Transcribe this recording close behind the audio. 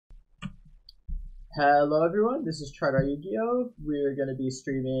Hello everyone, this is ChardarYuGiOh. We're going to be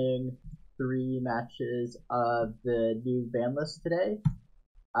streaming 3 matches of the new ban list today.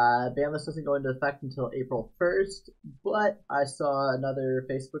 Ban list doesn't go into effect until April 1st, but I saw another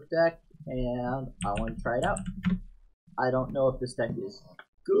Facebook deck and I want to try it out. I don't know if this deck is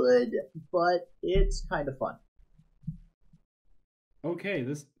good, but it's kind of fun. Okay,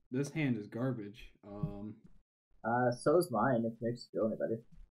 this hand is garbage. So's mine, if it makes you feel any better.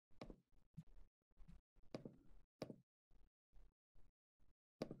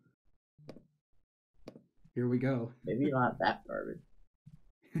 Here we go. Maybe not that garbage.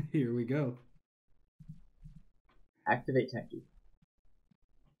 Here we go. Activate Tenki.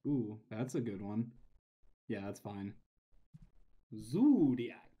 Ooh, that's a good one. Yeah, that's fine.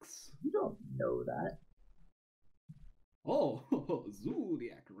 Zoodiacs. You don't know that. Oh,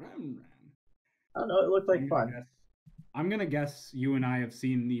 Zoodiac Ram Ram. I don't know, it looked like I'm gonna fun. guess. I'm gonna guess you and I have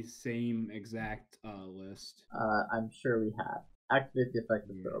seen the same exact list. I'm sure we have. Activate the effect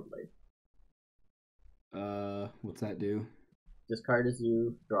of Yeah. Thoroughblade. What's that do? Discard as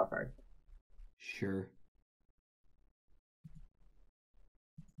you draw a card. Sure.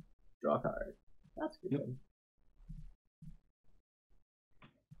 Draw a card. That's good. Yep.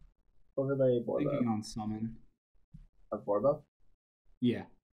 Overlay Thinking Borbo. on summon. Of Borbo? Yeah.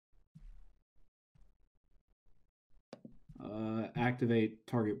 Activate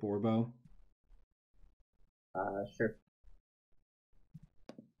target Borbo. Sure.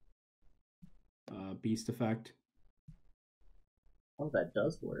 Beast effect. Oh, that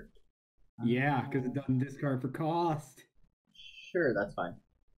does work. Yeah, because it doesn't discard for cost. Sure, that's fine.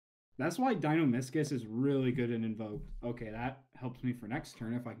 That's why Dinomischus is really good in Invoked. Okay, that helps me for next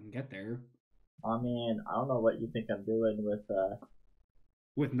turn if I can get there. I mean, I don't know what you think I'm doing with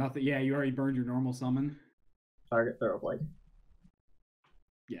With nothing. Yeah, you already burned your normal summon. target Thoroughblade.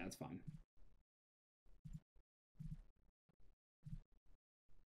 Yeah, that's fine.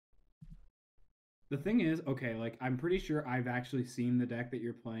 The thing is, okay, like, I'm pretty sure I've actually seen the deck that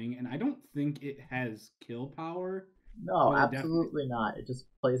you're playing, and I don't think it has kill power. No, But it definitely. absolutely not. It just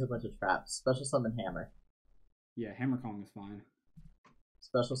plays a bunch of traps. Special summon Hammer. Yeah, Hammer Kong is fine.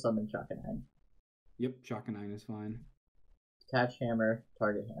 Special summon Chakanine. Yep, Chakanine is fine. Attach Hammer,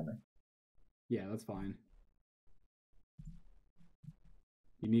 target Hammer. Yeah, that's fine.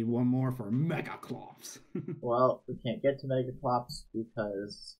 You need one more for Mega Clops. Well, we can't get to Mega Clops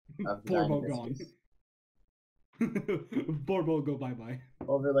because of the Borbo gone. Dinomischus. Borbo go bye bye.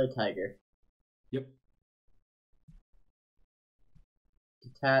 Overlay Tiger. Yep.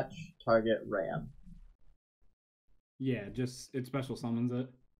 Detach, target Ram. Yeah, just it special summons it.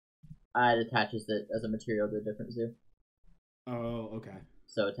 It attaches it as a material to a different zoo. Oh, okay.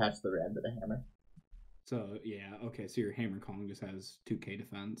 So attach the Ram to the hammer. So yeah, okay. So your Hammer Kong just has 2k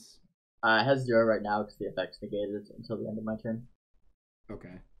defense. It has 0 right now because the effect's negated until the end of my turn.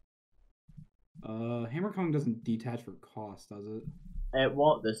 Okay. Hammer Kong doesn't detach for cost, does it? It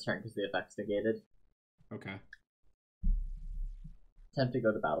won't this turn because the effect's negated. Okay. Attempt to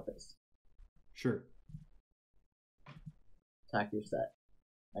go to battle phase. Sure. Attack your set.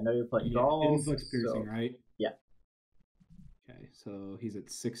 I know you're playing Yeah, dolls. inflicts piercing, right? Yeah. Okay, so he's at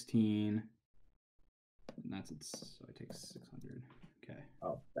 16. And that's it. So I take 600. Okay.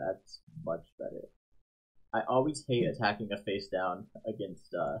 Oh, that's much better. I always hate attacking a face down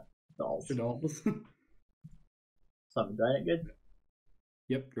against dolls. The dolls. Summon Dryden good.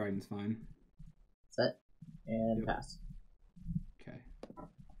 Yep, Dryden's fine. Set. And Yep. pass. Okay.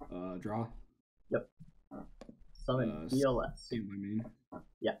 Draw. Yep. Summon BLS. Same by me.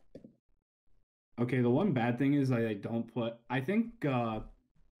 Yeah. Okay, the one bad thing is I don't play. I think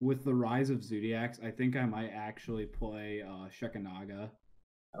with the rise of Zoodiacs, I think I might actually play Shekanaga.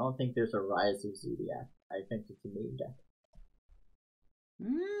 I don't think there's a rise of Zoodiac. I think it's a main deck.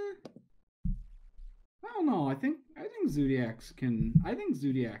 I don't know. I think Zoodiacs can. I think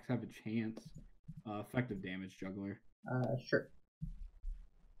Zoodiacs have a chance. Effective damage juggler. Sure.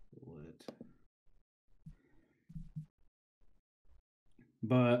 Lit.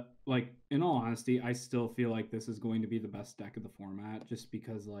 But like, in all honesty, I still feel like this is going to be the best deck of the format, just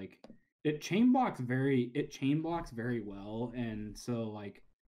because like it chain blocks very well, and so like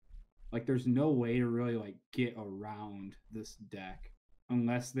there's no way to really like get around this deck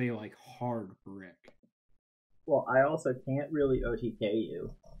unless they like hard brick. Well, I also can't really OTK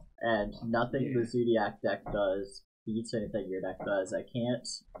you, and nothing the Zoodiac deck does beats anything your deck does. I can't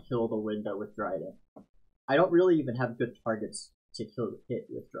kill the window with Dryden. I don't really even have good targets to kill hit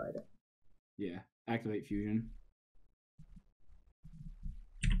with Dryden. Yeah, activate fusion.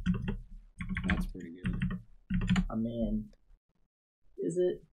 That's pretty good. I mean, is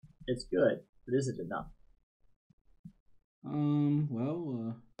it? It's good. But is it enough?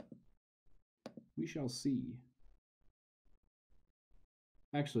 Well, we shall see.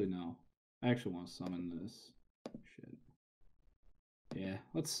 Actually, no. I actually want to summon this. Shit. Yeah,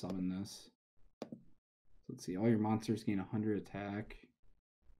 let's summon this. Let's see. All your monsters gain 100 attack.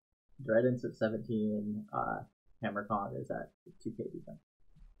 Dryden's at 17. Hammercon is at 2k defense.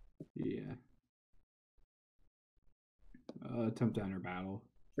 Yeah. Attempt to enter battle.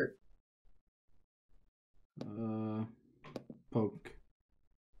 Sure. Poke.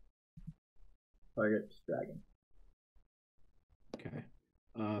 Target dragon. Okay.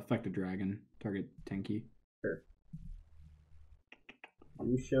 Affect a dragon. Target Tenki. Sure.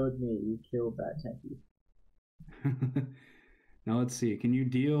 You showed me you killed that Tenki. Now let's see. Can you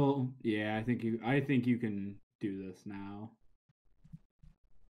deal? Yeah, I think you can do this now.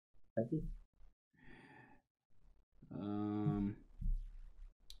 Tenki?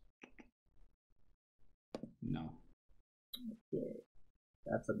 No. Okay.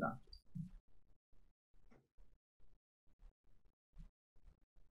 That's enough.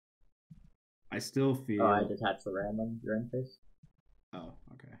 I still feel. Oh, I detached the random. Your end face. Oh,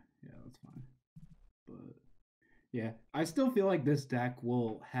 okay. Yeah, that's fine. But yeah, I still feel like this deck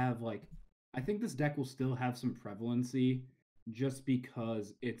will have I think this deck will still have some prevalency just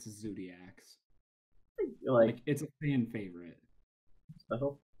because it's Zoodiacs. Like it's a fan favorite.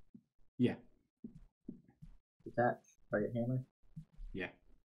 Special? Yeah. Detach. Target hammer? Yeah.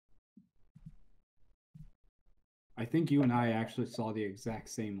 I think you and I actually saw the exact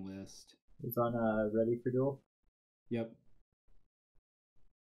same list. It's on ready for duel? Yep.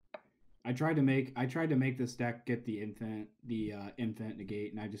 I tried to make this deck get the infinite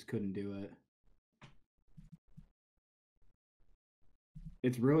negate, and I just couldn't do it.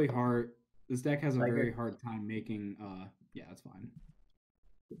 It's really hard. This deck has a very hard time making. Yeah, that's fine.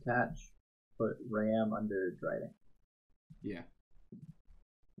 Detach. Put Ram under Dryden. Yeah.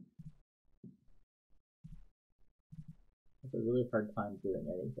 It's a really hard time doing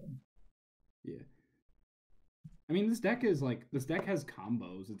anything. Yeah. I mean, this deck has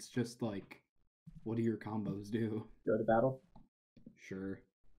combos. It's just like, what do your combos do? Go to battle? Sure.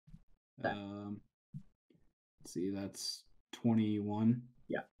 Let's see, that's 21.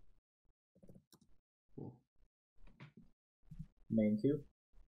 Yeah. Cool. Main 2?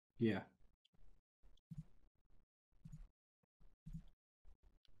 Yeah.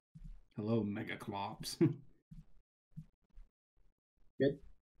 Hello, Mega Clops. Good.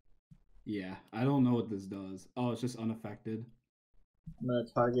 Yeah, I don't know what this does. Oh, it's just unaffected. I'm going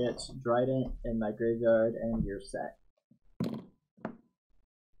to target Dryden in my graveyard and you're set.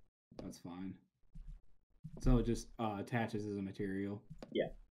 That's fine. So it just attaches as a material. Yeah.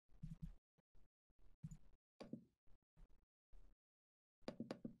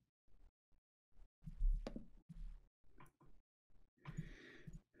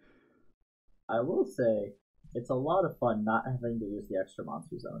 I will say, it's a lot of fun not having to use the extra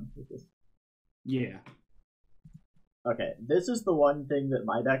monster zone with this. Yeah. Okay, this is the one thing that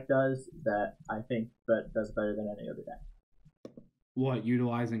my deck does that I think does better than any other deck. What,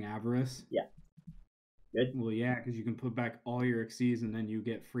 utilizing Avarice? Yeah. Good? Well, yeah, because you can put back all your Xyz and then you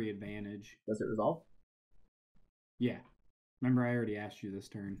get free advantage. Does it resolve? Yeah. Remember, I already asked you this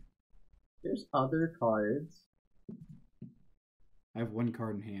turn. There's other cards. I have one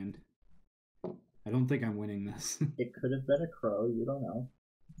card in hand. I don't think I'm winning this. It could have been a crow, you don't know.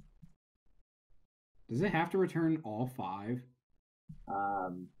 Does it have to return all 5?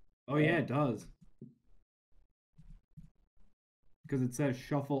 Oh yeah, it does. Because it says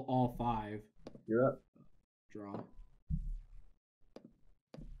shuffle all 5. You're up. Draw.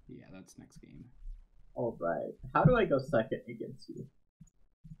 Yeah, that's next game. Alright. How do I go second against you?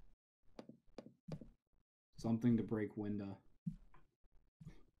 Something to break Winda.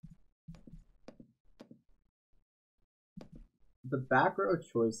 The back row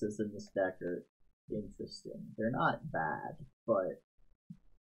choices in this deck are interesting. They're not bad, but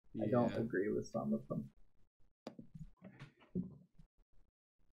yeah. I don't agree with some of them.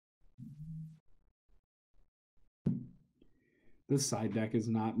 This side deck is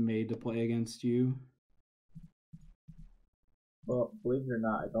not made to play against you. Well, believe it or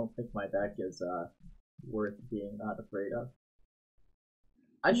not, I don't think my deck is worth being not afraid of.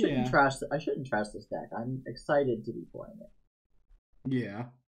 I shouldn't trash this deck. I'm excited to be playing it. Yeah.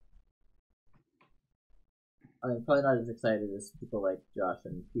 I'm probably not as excited as people like Josh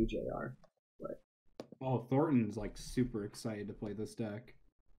and PJ are, but oh, Thornton's like super excited to play this deck.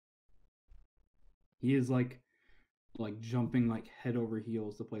 He is like jumping like head over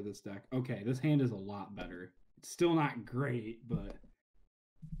heels to play this deck. Okay, this hand is a lot better. It's still not great, but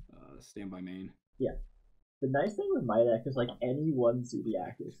stand by main. Yeah. The nice thing with my deck is like any one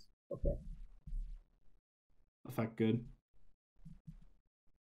Zoodiac is okay. Effect good.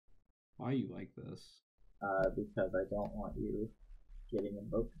 Why you like this? Because I don't want you getting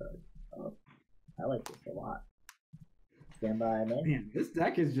invoked cards. Oh, I like this a lot. Stand by main. Man, this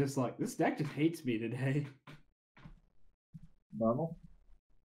deck is just like this deck just hates me today. Normal.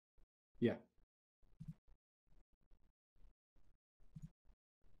 Yeah.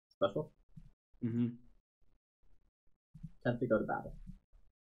 Special. Mm-hmm. Attempt to go to battle.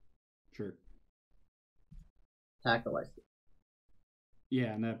 Sure. Attack the light.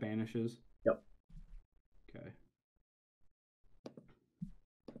 Yeah, and that banishes. Yep. Okay.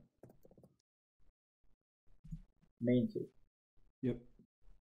 Main 2. Yep.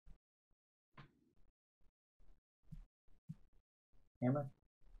 Hammer.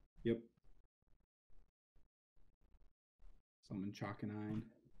 Yep. Summon Chalkanine.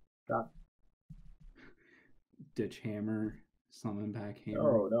 Drop. Ditch Hammer. Summon back Hammer.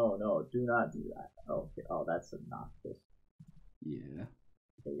 Oh, no. Do not do that. Oh, okay. Oh, that's obnoxious. Yeah.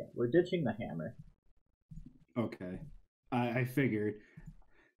 Okay, yeah. We're ditching the hammer. Okay. I figured.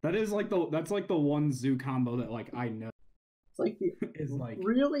 That's like the one zoo combo that like I know. It's like the is like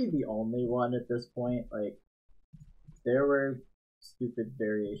really the only one at this point. Like there were stupid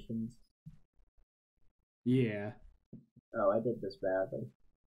variations. Yeah. Oh, I did this badly.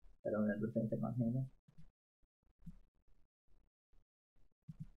 I don't remember thinking on hammer.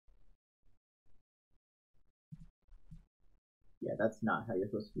 Yeah, that's not how you're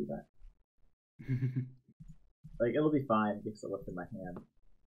supposed to do that. Like, it'll be fine because I looked in my hand.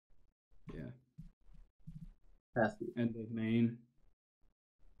 Yeah. Pass these. End of main.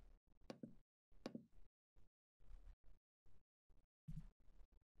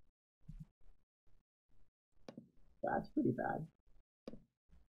 That's pretty bad.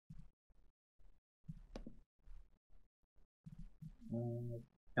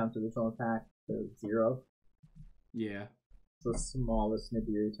 Counter additional attack to 0. Yeah. It's the smallest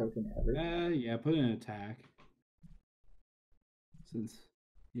Nibiru token ever. Yeah, put in an attack. Since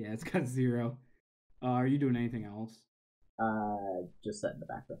yeah, it's got 0. Are you doing anything else? Just set in the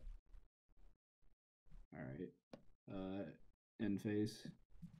back row. Alright. End phase.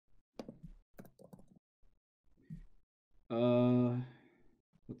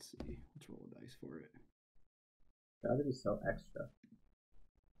 Let's see. Let's roll a dice for it. Gotta be so extra.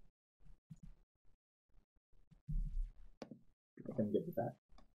 I can get with that.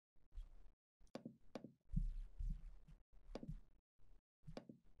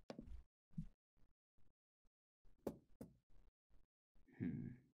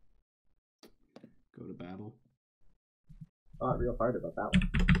 Go to battle. Thought real hard about that one.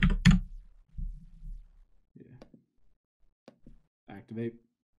 Yeah. Activate.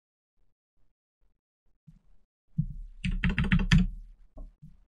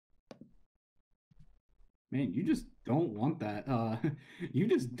 Man, you just don't want that. You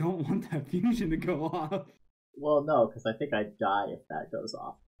just don't want that fusion to go off. Well, no, because I think I'd die if that goes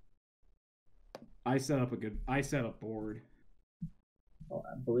off. I set up board. Well,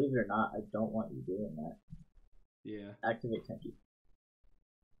 believe it or not, I don't want you doing that. Yeah. Activate Tenki.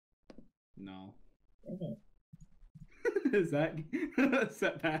 No. Dang it. Is that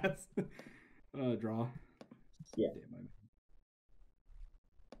set pass? Draw. Yeah.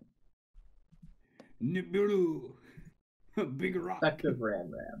 Nibiru. Big rock. Effective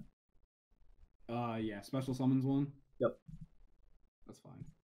Ram. Yeah, special summons one. Yep. That's fine.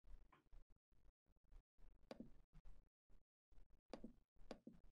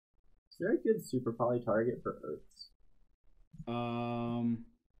 Is there a good super poly target for Earths? Oh,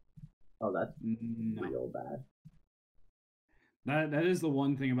 that's no. real bad. That is the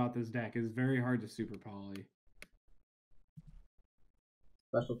one thing about this deck. It's very hard to super poly.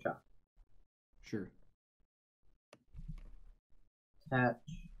 Special chop. Sure. Attach.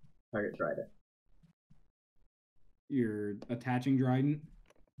 Target Trident. You're attaching Trident?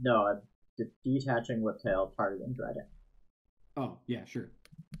 No, I'm detaching Whiptail, targeting Trident. Oh, yeah, sure.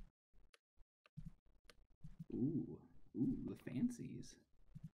 Ooh, the fancies.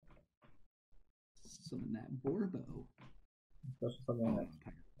 Summon that Borbo. Special something like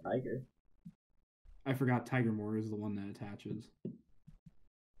Tiger. I forgot Tiger Moore is the one that attaches.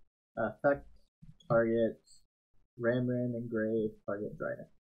 Effect, target, Ram Engrave, target Trident.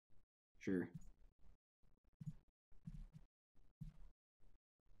 Sure.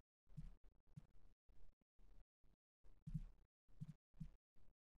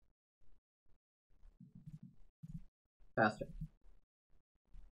 Faster.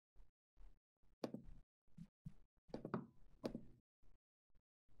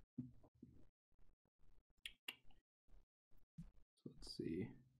 see.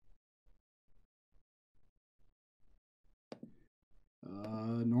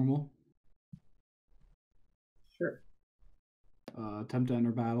 Normal. Sure. Attempt to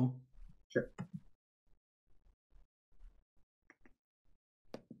enter battle. Sure.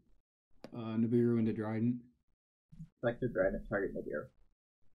 Nibiru into Dryden. Effective Trident, target Nibiru.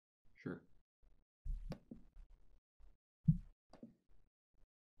 Sure.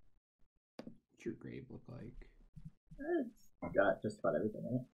 What's your grave look like? It's got just about everything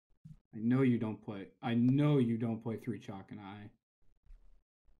in it. I know you don't play 3 Chalk and I.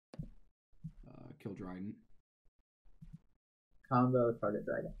 Kill Dryden. Combo, target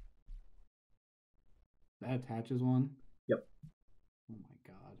dragon. That attaches one? Yep. Oh my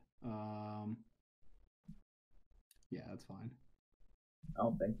god. Yeah, that's fine. I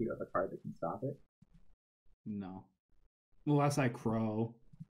don't think you have a card that can stop it. No. Unless I Crow.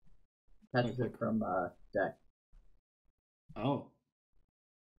 Attaches it from deck. Oh.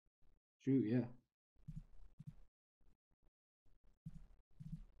 Shoot, yeah.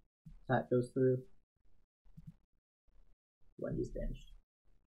 Attack goes through. Wendy's banished.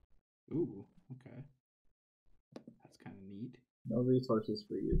 Ooh, okay. That's kind of neat. No resources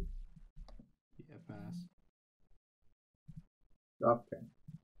for you. Yeah, pass. Drop turn.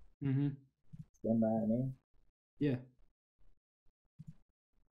 Mm-hmm. Stand by enemy. Yeah.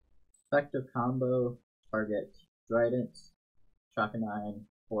 Effective combo, target Trident, Chakanine,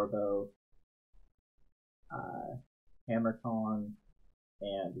 Forbo, Hammer Kong,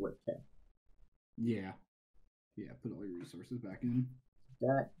 and Whiptail. Yeah. Yeah, put all your resources back in.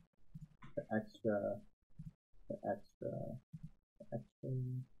 Deck, the extra, the extra, the extra,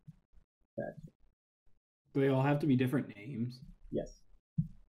 the extra. Do they all have to be different names? Yes.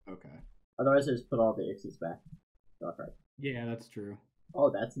 Okay. Otherwise, I just put all the X's back. Draw card. Yeah, that's true. Oh,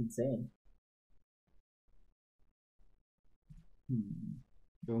 that's insane.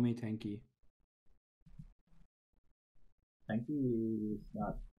 Show me Tanky. Tanky is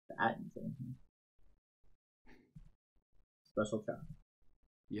not that insane. Special trap.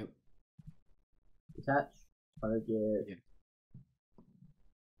 Yep. Attach. Target. Yeah.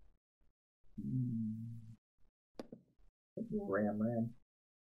 Ram.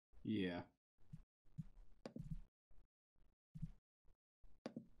 Yeah.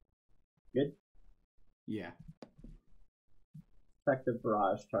 Good? Yeah. Effective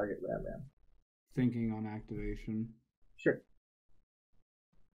barrage, target Ram. Thinking on activation. Sure.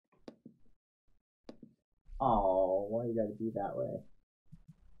 Oh, why you gotta be that way?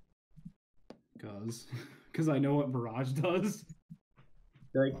 Cause I know what barrage does. I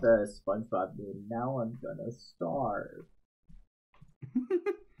feel like the SpongeBob meme. Now I'm gonna starve.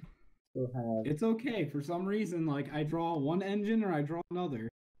 It's okay. For some reason, like I draw one engine or I draw another.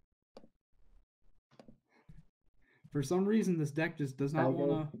 For some reason, this deck just does not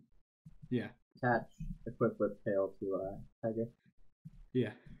want to. Yeah. Attach, equip Whiptail to Tiger.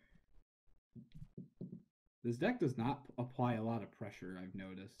 Yeah. This deck does not apply a lot of pressure, I've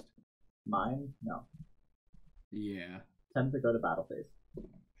noticed. Mine? No. Yeah. Time to go to battle phase.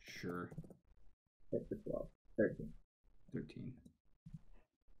 Sure. Hit for 12. 13. 13.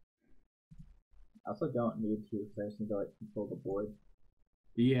 I also don't need to because I just need to like control the board.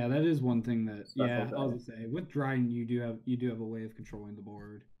 Yeah, that is one thing that. Special yeah, Dryden. I was gonna say with Dryden, you do have a way of controlling the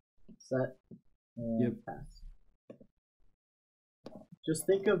board. Set and Yep. pass. Just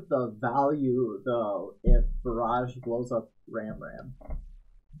think of the value though if Barrage blows up Ram.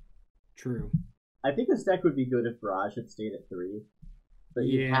 True. I think this deck would be good if Barrage had stayed at 3. But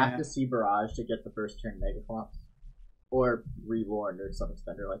you have to see Barrage to get the first turn Mega Flops. Or Rewarn or some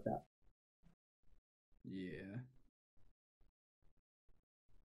extender like that. Yeah.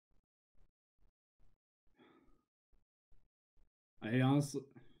 I honestly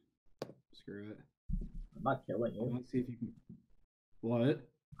screw it. I'm not killing you. Let's see if you can. What?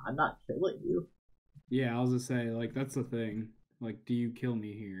 I'm not killing you. Yeah, I was gonna say, like, that's the thing. Like, do you kill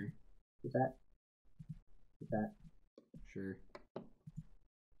me here? With that. With that. Sure.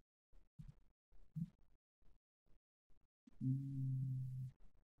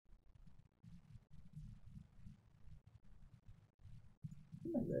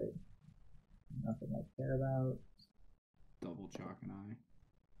 Great. Nothing I care about. Double Chalk and I.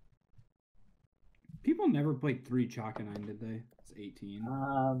 People never played 3 Chalk and 9, did they? It's 18.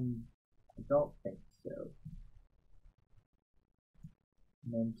 I don't think so.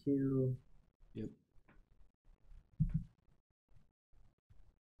 And then 2. Yep.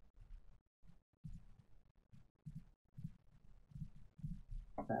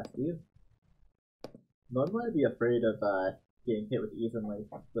 Pass you. Normally I'd be afraid of getting hit with evenly,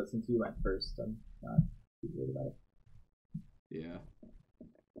 but since you went first, I'm not too worried about it. Yeah.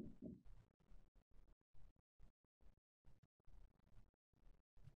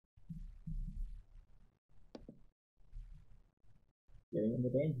 Getting in the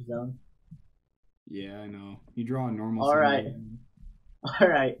danger zone. Yeah, I know. You draw a normal All right. symbol. All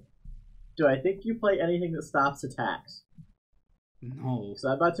right. Do I think you play anything that stops attacks? No. So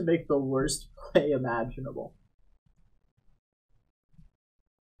I'm about to make the worst play imaginable.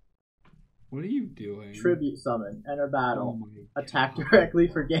 What are you doing? Tribute summon. Enter battle. Oh my Attack God. directly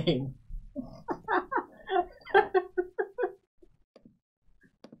for gain.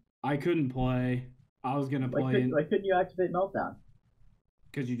 I couldn't play. I was gonna play Why couldn't you activate Meltdown?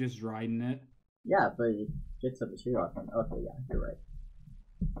 because you just riding it. Yeah, but you get some material from it. Okay, yeah, you're right.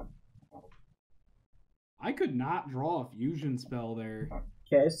 I could not draw a fusion spell there.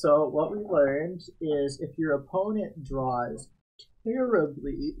 Okay, so what we learned is if your opponent draws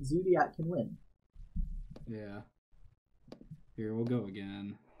terribly, Zoodiac can win. Yeah. Here, we'll go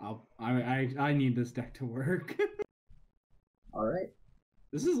again. I need this deck to work. Alright.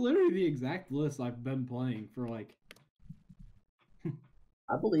 This is literally the exact list I've been playing for like.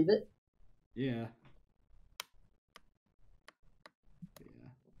 I believe it. Yeah.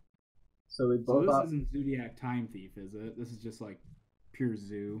 So we both So this isn't Zoodiac Time Thief, is it? This is just like pure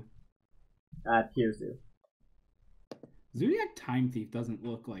Zoo. Pure Zoo. Zoodiac Time Thief doesn't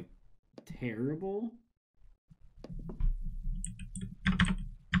look like terrible.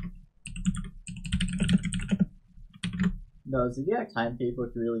 No, Zoodiac Time Thief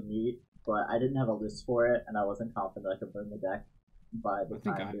looked really neat, but I didn't have a list for it, and I wasn't confident I could burn the deck by the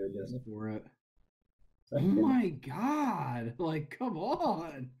time we were doing it. For it. So Oh my God! Like, come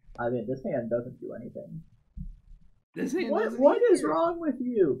on! I mean, this hand doesn't do anything. This hand What is wrong with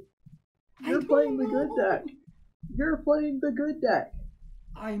you? You're playing the good deck. You're playing the good deck.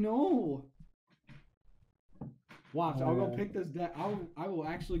 I know. Watch, I'll go pick this deck. I will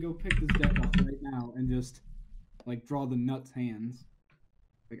actually go pick this deck up right now and just like draw the nuts hands.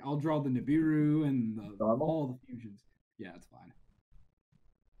 Like I'll draw the Nibiru and all the fusions. Yeah, it's fine.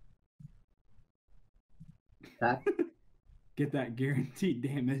 Attack. Get that guaranteed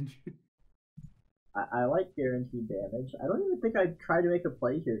damage. I like guaranteed damage. I don't even think I'd try to make a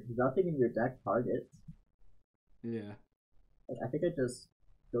play here because nothing in your deck targets. Yeah. Like, I think I just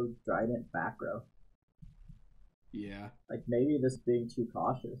go Trident back row. Yeah. Like maybe this being too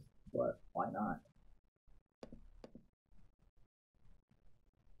cautious, but why not?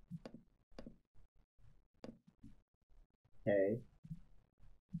 Okay.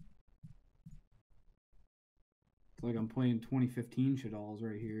 It's like I'm playing 2015 Shaddolls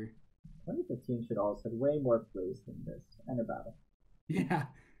right here. 2015 should also had way more plays than this. Enter battle. Yeah.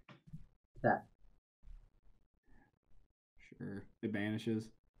 Attack. Sure. It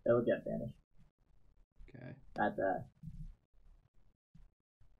vanishes. It'll get banished. Okay. At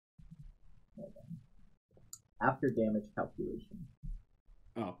after damage calculation.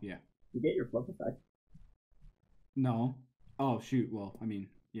 Oh, yeah. You get your flip effect. No. Oh, shoot. Well, I mean,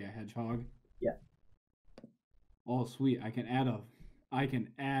 yeah, Hedgehog. Yeah. Oh, sweet. I can add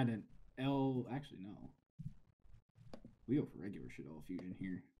an L. Actually, no. We go for regular Shadow Fusion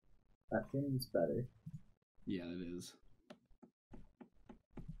here. That seems better. Yeah, it is.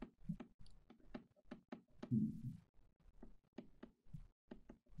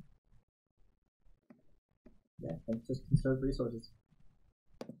 Yeah, let's just conserve resources.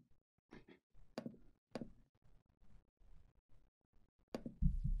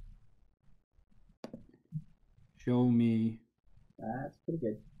 Show me. That's pretty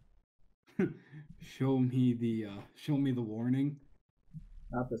good. show me the warning.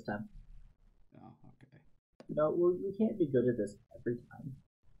 Not this time. Oh, okay. You know, we can't be good at this every time.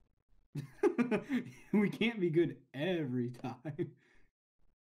 We can't be good every time. I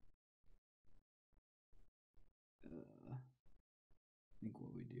think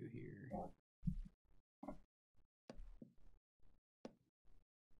what we do here.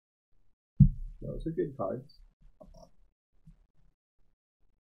 Those are good cards.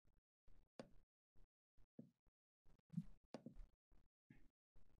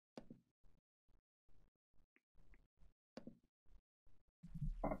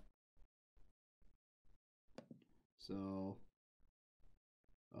 So,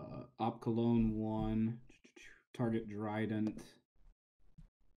 Op Cologne 1, target Trident,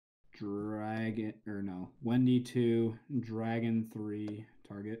 Dragon, or no, Wendy 2, Dragon 3,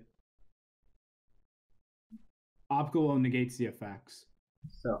 target. Op Cologne negates the effects.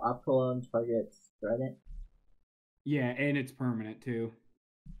 So Op Cologne targets Trident? Yeah, and it's permanent too.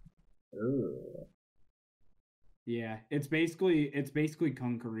 Ooh. Yeah, it's basically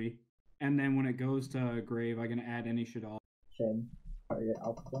Conquery. And then when it goes to grave, I'm gonna add any Shaddol. Shin. Target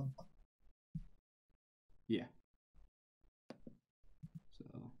Alpha Clone. Yeah.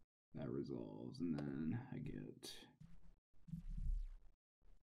 So that resolves, and then I get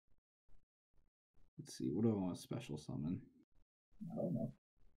Let's see. What do I want to special summon? I don't know.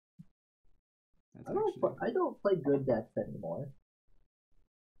 That's I don't play good decks anymore.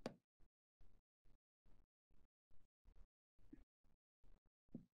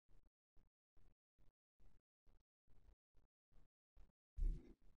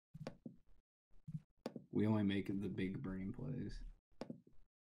 We only make the big brain plays.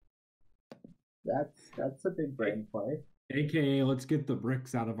 That's a big brain play. AKA, let's get the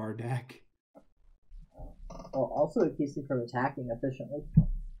bricks out of our deck. Well, also it keeps you from attacking efficiently.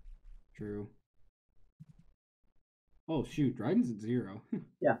 True. Oh shoot, Dryden's at 0.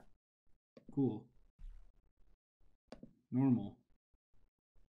 Yeah. Cool. Normal.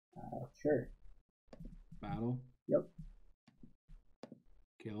 Sure. Battle. Yep.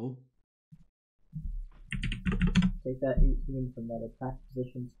 Kill. Take that 18 from that attack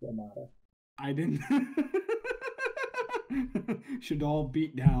position schemata. I didn't. Should all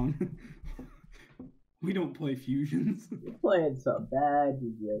beat down. We don't play fusions. You're playing some bad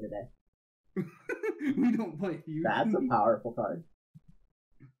Yu-Gi-Oh today. We don't play fusions. That's a powerful card.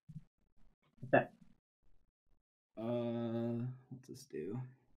 Okay. What's this do?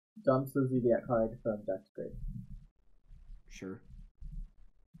 Dumps the Zoodiac card from deck's grade. Sure.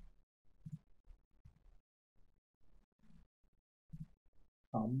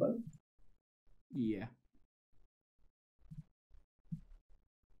 Combo? Yeah.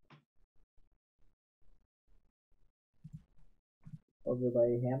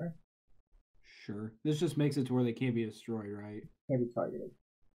 Overlay hammer? Sure. This just makes it to where they can't be destroyed, right? Can't be targeted.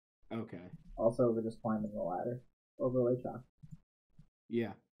 Okay. Also, we're just climbing the ladder. Overlay chalk.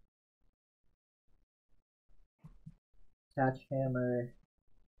 Yeah. Attach hammer.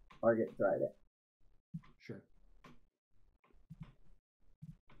 Target Trident. Sure.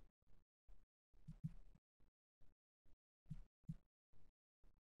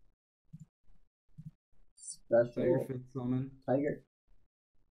 Special. Tiger fifth summon. Tiger.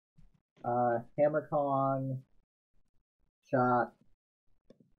 Hammer Kong. Shot.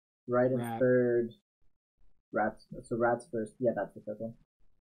 Right and third. Rats. So rats first. Yeah, that's the fifth one.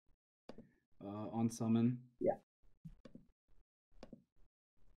 On summon. Yeah.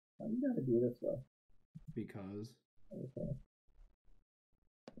 Why you gotta do this way? Because. Okay.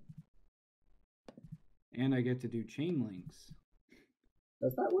 And I get to do chain links.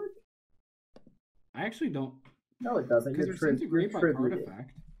 Does that work? I actually don't. No, it doesn't. Because it's integrated by tributing.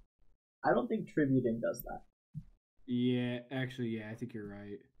 artifact. I don't think tributing does that. Yeah, actually, yeah, I think you're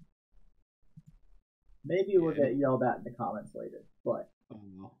right. Maybe we'll get yelled at in the comments later, but. Oh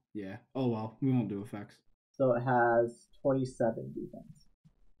well. Yeah. Oh well. We won't do effects. So it has 27 defense.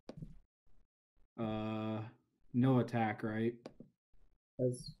 No attack, right? It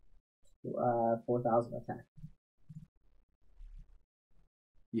has 4,000 attack.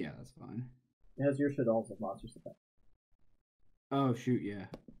 Yeah, that's fine. It has your Shaddolls with monsters attack. Oh shoot, yeah.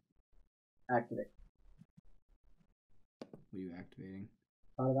 Activate. What are you activating?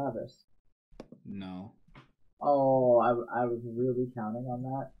 Pot of Avarice. No. Oh, I was really counting on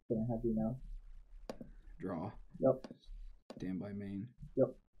that. Gonna have you know. Draw. Yep. Stand by main.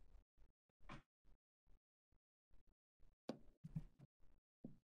 Yep.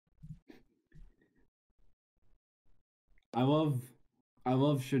 I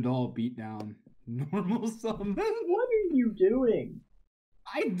love Shaddol beatdown. Normal summon. What are you doing?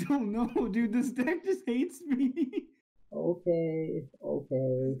 I don't know, dude. This deck just hates me. Okay.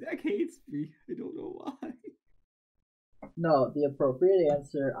 This deck hates me. I don't know why. No, the appropriate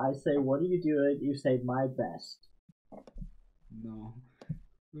answer, I say, what are you doing? You say, my best. No.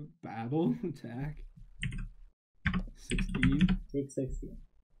 Battle attack. 16. Take 16.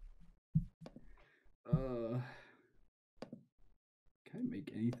 Can I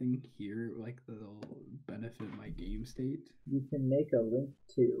make anything here like that'll benefit my game state? You can make a link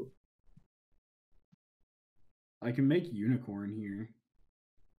too. I can make unicorn here.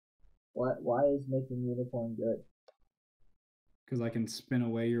 What? Why is making unicorn good? Because I can spin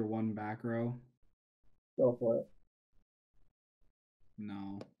away your one back row. Go for it.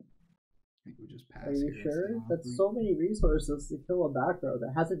 No. I think we just pass. Are you sure? That's so many resources to kill a back row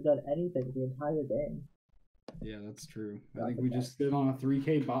that hasn't done anything the entire game. Yeah, that's true. I think we just sit on a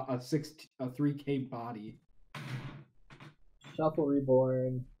 3K a 3K body. Shuffle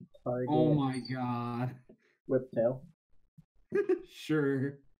Reborn, target. Oh my god. Whiptail.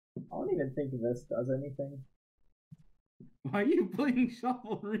 Sure. I don't even think this does anything. Why are you playing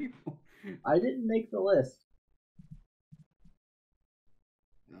Shuffle Reborn? I didn't make the list.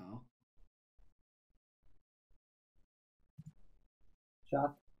 No.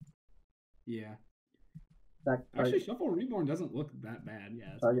 Shock. Yeah. Target. Actually, Shuffle Reborn doesn't look that bad.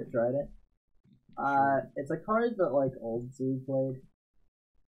 Yeah. Target Trident. Sure. It's a card that like old Z played.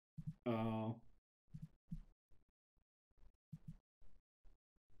 Oh.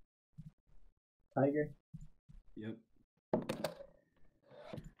 Tiger. Yep.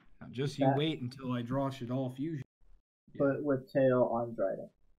 Now just you That wait until I draw Shaddoll Fusion. Yeah. put with tail on Dryden.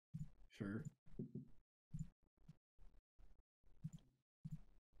 Sure.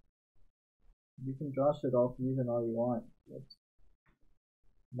 You can draw Shaddoll Fusion all you want.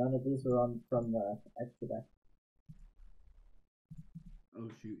 None of these are on from the extra deck. Oh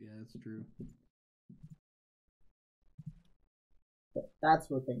shoot, yeah, that's true. But that's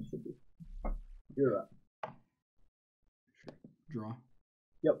what things should be. You're up. Sure. Draw.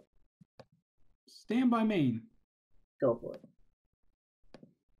 Yep. Stand by main. Go for it.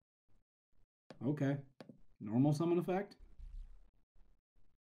 Okay. Normal summon effect.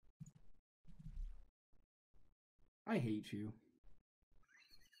 I hate you.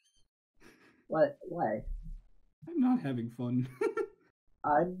 What? Why? I'm not having fun.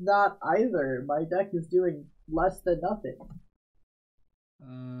 I'm not either. My deck is doing less than nothing.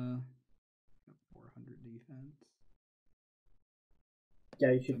 400 defense.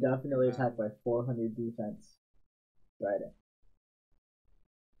 Yeah, you should definitely attack by 400 defense. Dryden.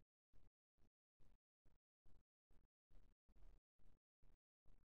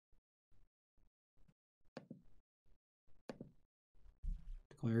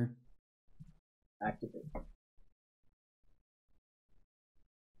 Declare. Activate.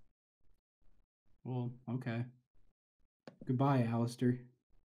 Well, okay. Goodbye, Alistair.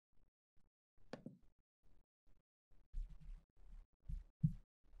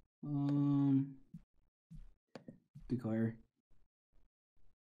 Declare.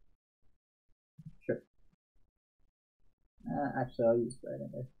 Sure. Actually, I'll use Dryden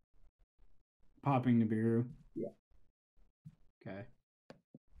there. Popping Nibiru. Yeah. Okay.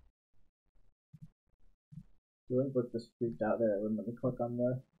 Dueling Book just freaked out there. I wouldn't let me click on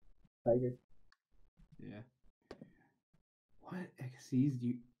the tiger. Yeah. What XCs do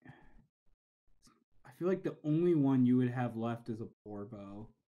you... I feel like the only one you would have left is a Borbo.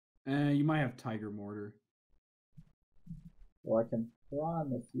 You might have Tiger Mortar. Well, I can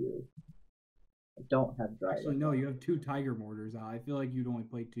promise you, I don't have Dryden. Actually, no, you have 2 Tiger Mortars out. I feel like you'd only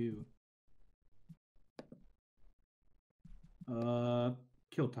play 2.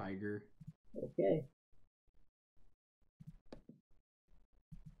 Kill Tiger. Okay.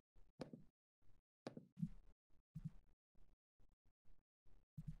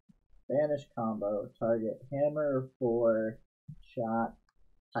 Banish combo. Target hammer for shot,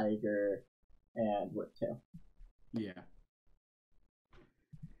 tiger, and whiptail. Yeah.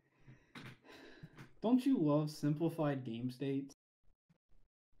 Don't you love simplified game states?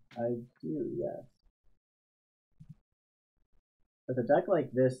 I do, yes. With a deck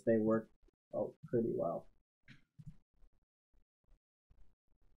like this, they work pretty well.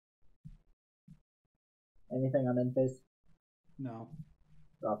 Anything on end phase? No.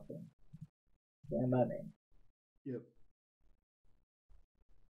 Drop them. Stand by main. Yep.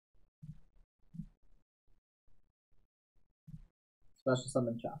 Special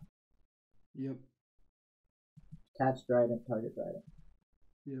summon chop. Yep. Attach Dryden, target Dryden.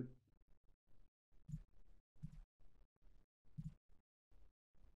 Yep.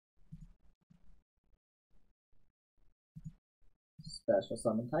 Special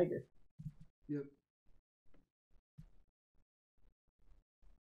summon tiger. Yep.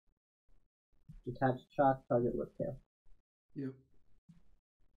 Detach chop, target whiptail. Yep.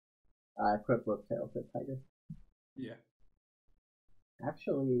 Equip whiptail for tiger. Yeah.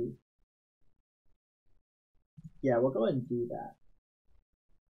 Actually, yeah, we'll go ahead and do that.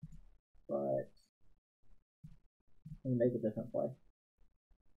 But let me make a different play.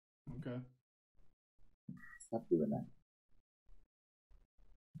 Okay. Stop doing that.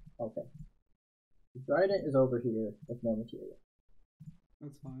 Okay. Dryden is over here with no material.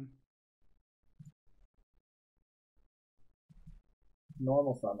 That's fine.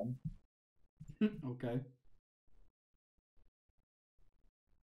 Normal summon. Okay.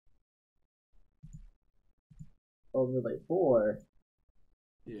 Overlay 4.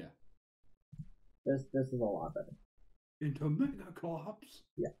 Yeah. This is a lot better. Into Mega Cops.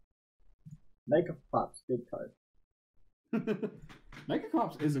 Yeah. Mega Pops, good card. Mega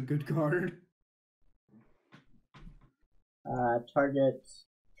Cops is a good card. Target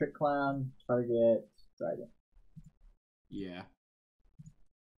Trick Clown, target Dryden. Yeah.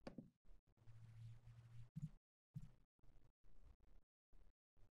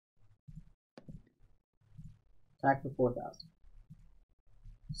 Attack for 4,000.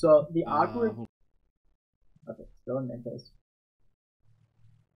 So the awkward. Okay, still in main phase.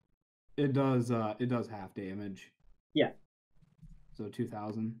 It does half damage. Yeah. So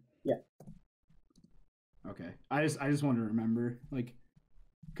 2,000. Yeah. Okay. I just want to remember, like,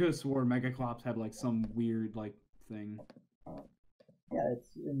 could have swore Megaclops had like some weird like thing. Yeah,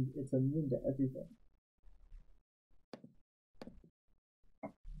 it's immune to everything.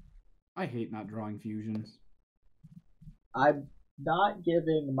 I hate not drawing fusions. I'm not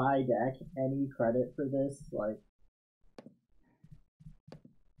giving my deck any credit for this. Like,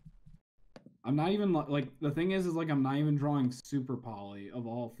 I'm not even like the thing is like I'm not even drawing Super Poly of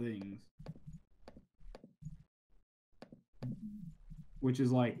all things, which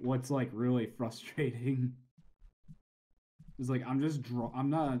is like what's like really frustrating. It's like I'm just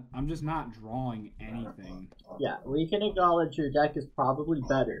not drawing anything. yeah, we can acknowledge your deck is probably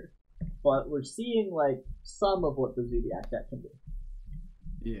better, but we're seeing like some of what the Zoodiac deck can do.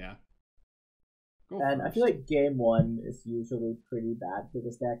 Yeah. And I feel like game one is usually pretty bad for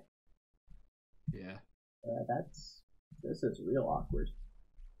this deck. Yeah. This is real awkward.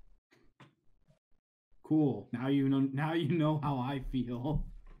 Cool. Now you know how I feel.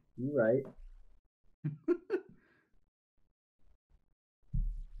 You right.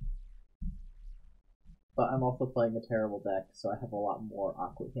 But I'm also playing a terrible deck, so I have a lot more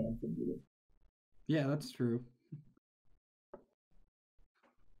awkward hands than you do. Yeah, that's true.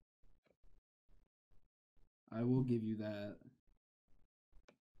 I will give you that.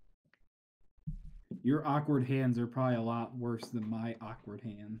 Your awkward hands are probably a lot worse than my awkward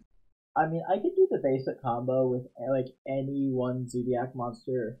hands. I mean, I could do the basic combo with like any one Zoodiac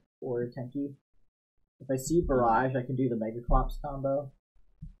monster or Tenki. If I see Barrage, I can do the Megaclops combo.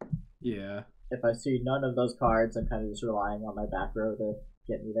 Yeah. If I see none of those cards, I'm kind of just relying on my back row to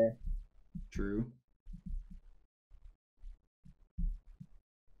get me there. True.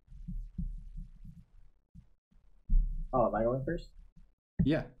 Oh, am I going first?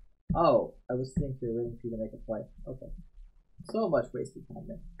 Yeah. Oh, I was thinking you were waiting for you to make a play. Okay. So much wasted time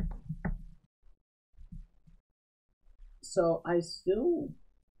there. So I still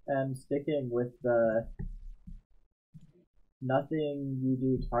am sticking with the nothing you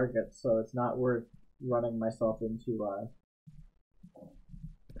do target, so it's not worth running myself into a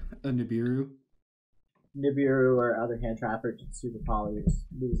Nibiru. Nibiru or other hand trapper to Super Poly, just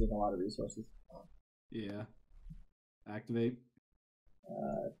losing a lot of resources. Yeah. Activate.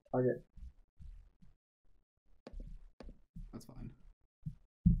 Target. That's fine.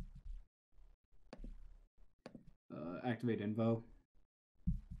 Activate Invo.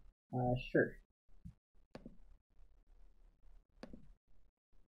 Sure.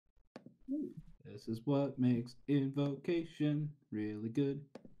 This is what makes Invocation really good.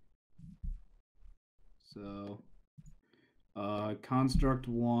 So, Construct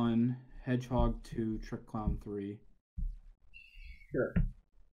 1, Hedgehog 2, Trick Clown 3. Sure.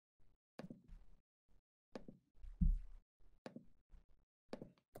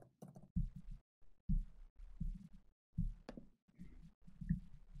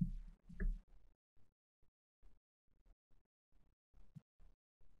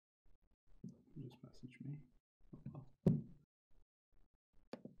 Just message me. Oh, well.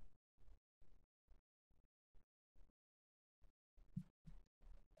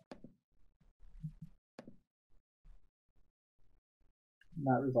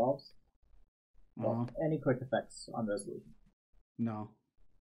 Not resolves. Well, any quick effects on resolution? No.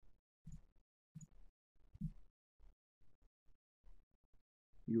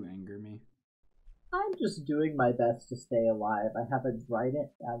 You anger me. I'm just doing my best to stay alive. I have a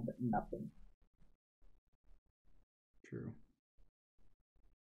Trident and nothing. True.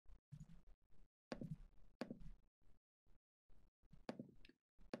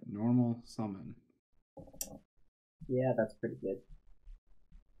 Normal summon. Yeah, that's pretty good.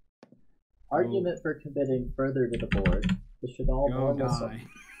 Argument for committing further to the board. The Shadal normal summons.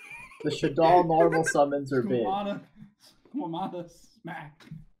 The Shadal normal summons are big. Squamata smack.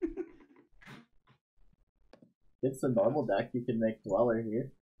 It's a normal deck. You can make Dweller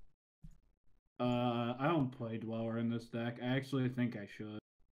here. I don't play Dweller in this deck. I actually think I should.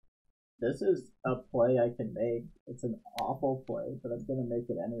 This is a play I can make. It's an awful play, but I'm gonna make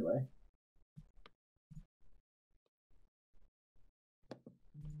it anyway.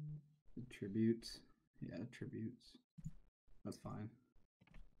 Tributes. Yeah, tributes. That's fine.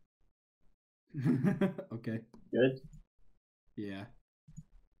 Okay. Good. Yeah.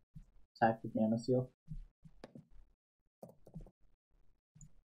 Attack the Gamma Seal.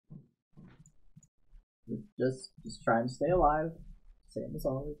 Just trying to stay alive. Same as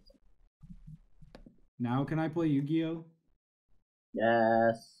always. Now can I play Yu-Gi-Oh?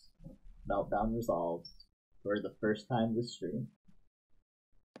 Yes. Meltdown resolves for the first time this stream.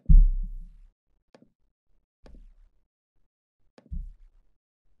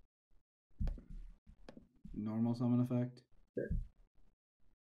 normal summon effect. Sure.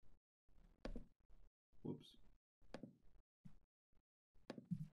 Whoops.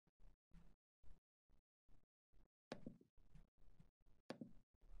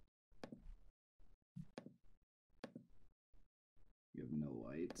 You have no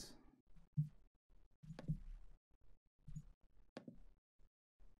lights.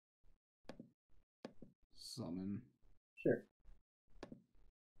 Summon. Sure.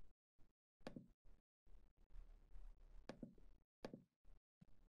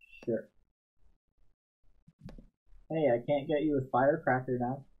 Sure. Hey, I can't get you with Firecracker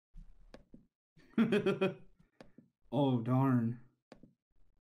now. Oh, darn.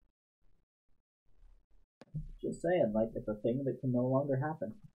 Just saying, like, it's a thing that can no longer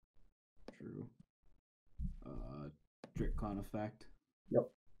happen. True. Trick Clown effect.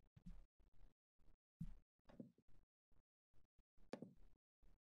 Yep.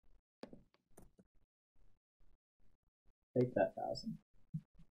 Take that 1,000.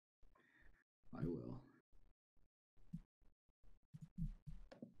 I will.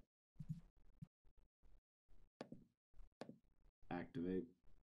 Activate.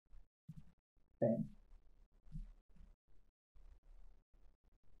 Same.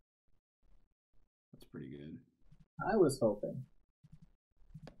 That's pretty good. I was hoping.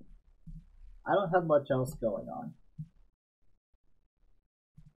 I don't have much else going on.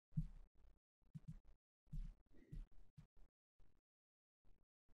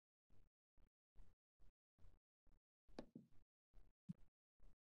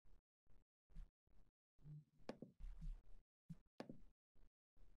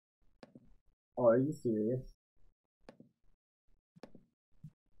 Oh, are you serious?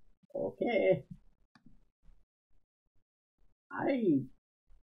 Okay. I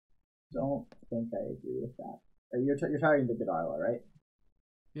don't think I agree with that. You're targeting the Godarla, right?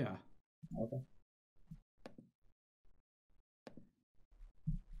 Yeah. Okay.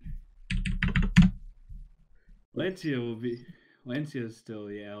 Lancia is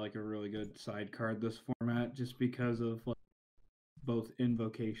still, yeah, like a really good side card this format, just because of like both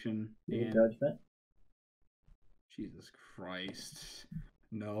invocation and Judgment. Jesus Christ.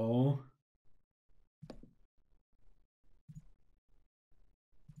 No.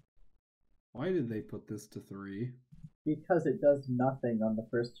 Why did they put this to 3? Because it does nothing on the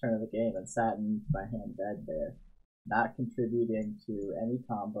first turn of the game and sat in my hand dead there, not contributing to any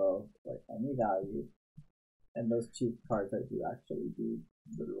combo or any value. And those 2 cards that do actually do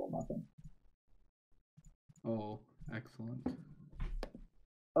literal nothing. Oh, excellent.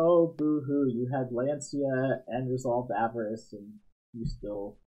 Oh, boo-hoo, you had Lancia and Resolved Avarice, and you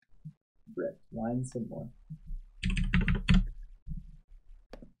still ripped. Whine some more.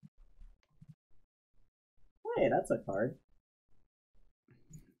 Hey, that's a card.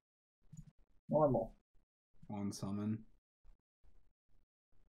 Normal. On summon.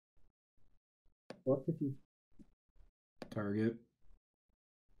 What could you... Target.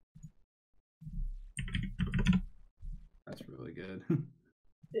 That's really good.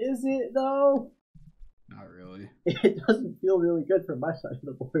 Is it, though? Not really. It doesn't feel really good from my side of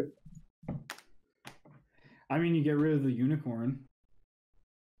the board. I mean, you get rid of the unicorn.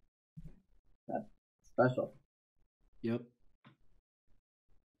 That's special. Yep.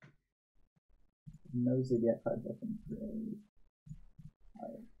 No Zoodiac cards looking great.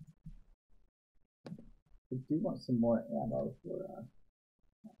 Alright. I do want some more ammo for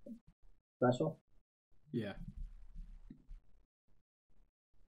special. Yeah.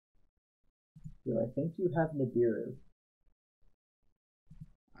 Do I think you have Nibiru?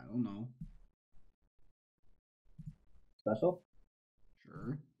 I don't know. Special?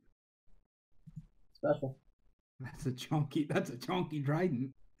 Sure. Special. That's a chunky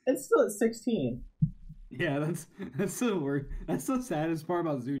trident. It's still at 16. Yeah, that's the word. That's the saddest part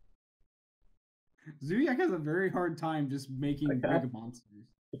about Zoodiac. Zoodiac has a very hard time just making big monsters.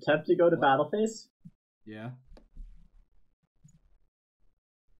 Attempt to go to battle phase? Yeah.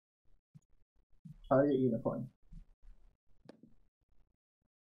 Target unicorn.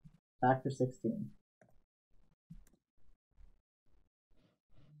 Factor 16.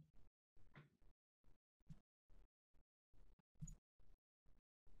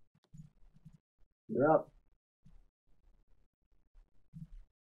 You're up.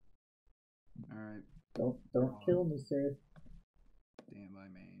 Alright. Don't kill me, sir. Stand by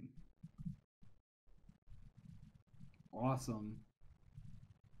main. Awesome.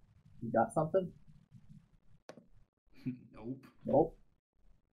 You got something? Nope. Nope.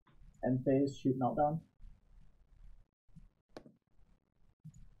 End phase, shoot meltdown.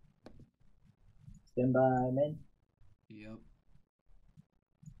 Stand by main. Yep.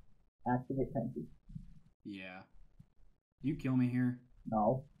 Activate penalty. Yeah. You kill me here?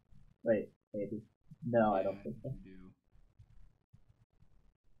 No. Wait, maybe. No, Yeah, I don't think so. you do.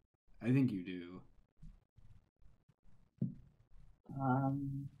 I think you do.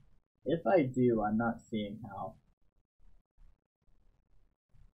 If I do, I'm not seeing how.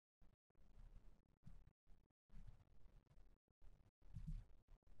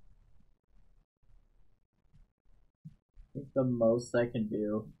 I think the most I can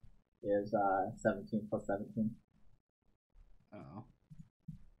do is 17 plus 17. Oh.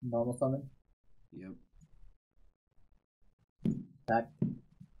 Normal summon. Yep. Attack.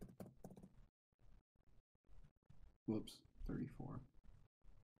 Whoops. 34.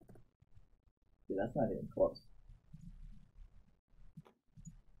 Dude, that's not even close.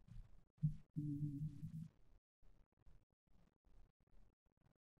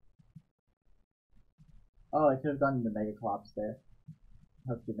 Oh, I could have done the Mega Clops there.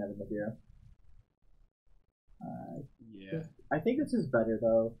 Hope you never Madeira. Yeah. I think this is better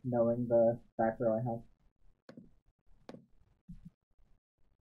though, knowing the back row I have.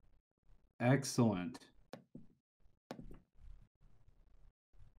 Excellent.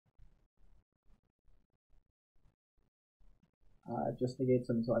 Just negate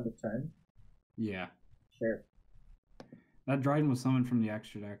some until end of turn. Yeah. Sure. That Dryden was summoned from the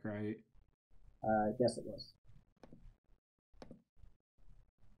extra deck, right? Yes it was.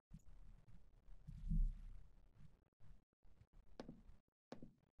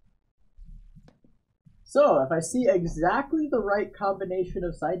 So, if I see exactly the right combination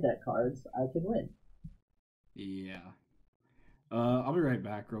of side deck cards, I can win. Yeah. I'll be right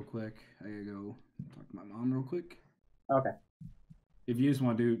back real quick. I gotta go talk to my mom real quick. Okay. If you just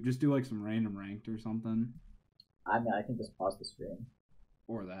want to do like some random ranked or something. I mean, I can just pause the stream.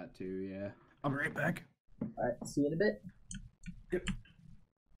 Or that too, yeah. I'll be right back. Alright, see you in a bit. Yep.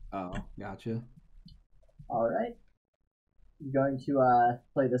 Oh, gotcha. Alright. You going to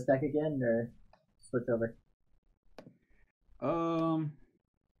play this deck again or switch over? I'm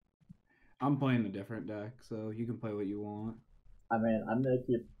playing a different deck, so you can play what you want. I mean, I'm gonna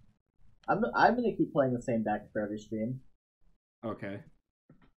keep playing the same deck for every stream. Okay.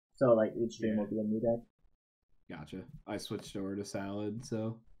 So like each stream will be a new deck. Gotcha. I switched over to Salad,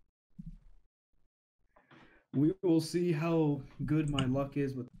 so we will see how good my luck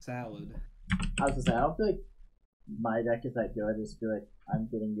is with Salad. I was gonna say, I don't feel like my deck is that good. I just feel like I'm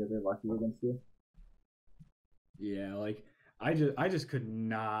getting really lucky against you. Yeah, like I just could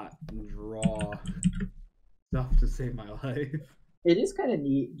not draw stuff to save my life. It is kind of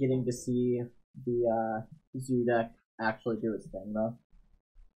neat getting to see the Zoodiac actually do its thing, though.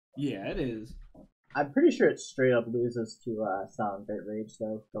 Yeah, it is. I'm pretty sure it straight up loses to Silent Great Rage,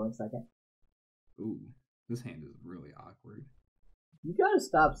 though, going second. Ooh, this hand is really awkward. You gotta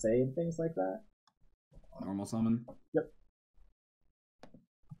stop saying things like that. Normal summon? Yep.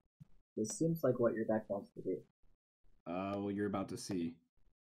 This seems like what your deck wants to do. Well, you're about to see.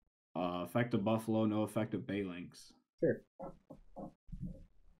 Effective Buffalo, no effective Balinks. Sure.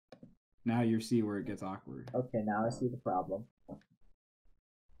 Now you see where it gets awkward. Okay, now I see the problem. Well,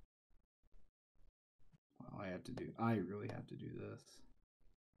 I really have to do this.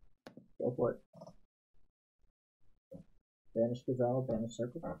 Go for it. Banish Gazelle, banish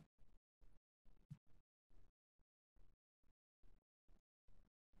Circle.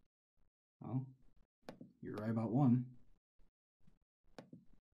 Well, you're right about one. I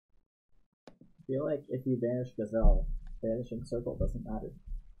feel like if you banish Gazelle, banishing Circle doesn't matter.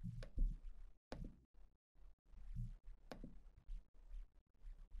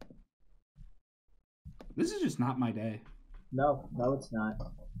 This is just not my day. No, it's not.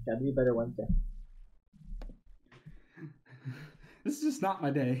 Gotta be a better Wednesday. This is just not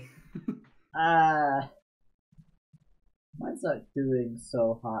my day. Mine's not doing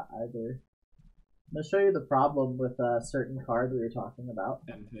so hot either. I'm gonna show you the problem with a certain card we were talking about.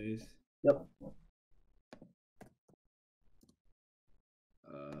 End phase. Yep.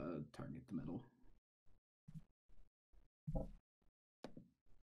 Target the middle.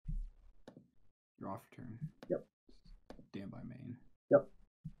 Draw for turn. Yep. Stand by main. Yep.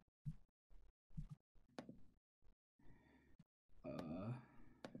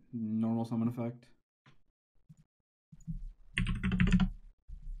 Normal summon effect.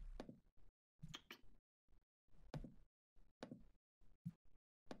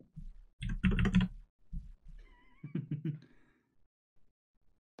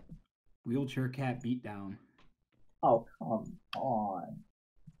 Wheelchair cat beatdown. Oh, come on.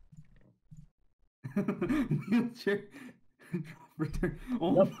 Wheelchair return.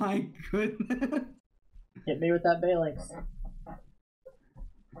 Oh Yep. my goodness. Hit me with that Balinx.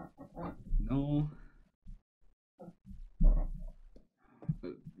 No.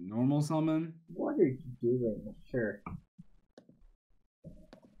 Normal summon? What are you doing? Sure.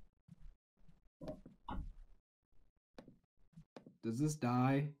 Does this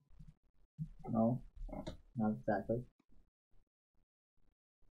die? No, not exactly.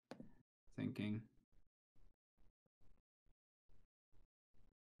 Thinking.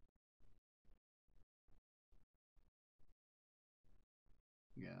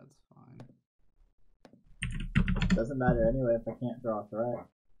 Yeah, it's fine. Doesn't matter anyway if I can't draw a threat.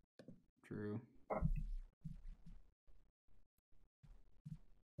 True.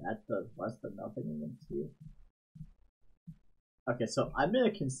 That does less than nothing against you. Okay, so I'm going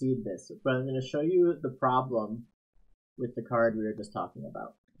to concede this, but I'm going to show you the problem with the card we were just talking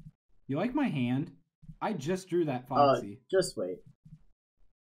about. You like my hand? I just drew that Foxy. Just wait.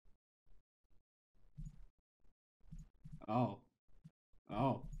 Oh.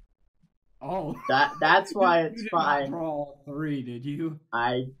 That's why it's you did fine. Not draw all three, did you?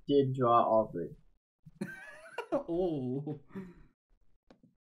 I did draw all three. Oh.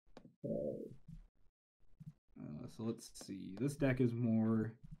 Okay. So let's see. This deck is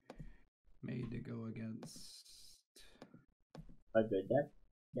more made to go against A good deck?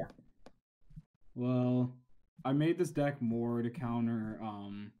 Yeah. Well, I made this deck more to counter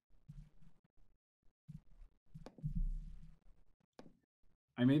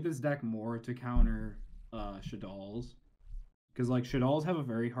Shaddolls. Because like Shaddolls have a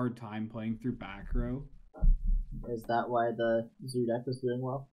very hard time playing through back row. Is that why the Zoodiac was doing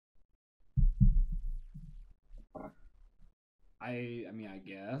well? I mean, I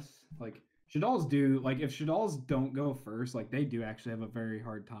guess. Like, Shaddolls do, like, if Shaddolls don't go first, like, they do actually have a very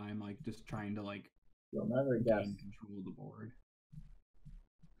hard time, like, just trying to, like, You'll never guess. gain control of the board.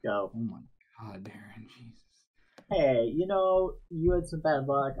 Go. Oh my god, Darren, Jesus. Hey, you had some bad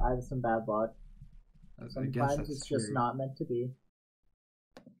luck, I had some bad luck. Sometimes it's true. just not meant to be.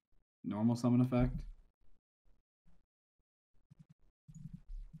 Normal summon effect?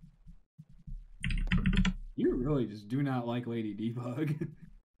 You really just do not like Lady Debug.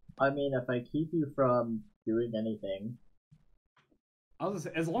 I mean, if I keep you from doing anything. I'll just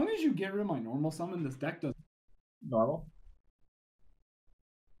say, as long as you get rid of my normal summon, this deck does. Normal.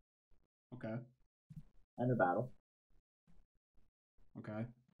 Okay. Enter battle. Okay.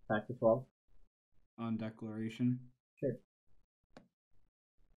 Back to 12. On declaration. Sure.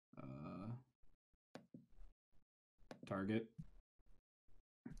 Target.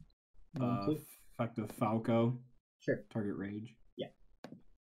 Two. Effective Falco. Sure. Target rage. Yeah.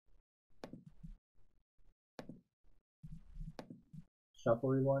 Shuffle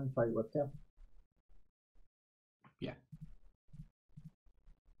reborn, fight whiptail. Yeah.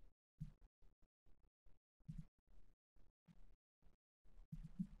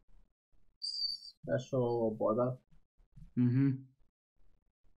 Special Borbo. Mm-hmm.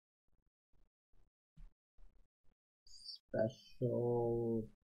 Special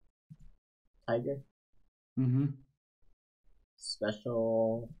Tiger. Mm-hmm.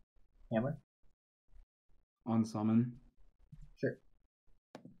 Special Hammer. On summon. Sure.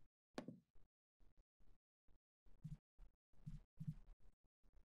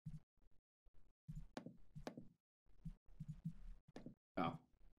 Oh.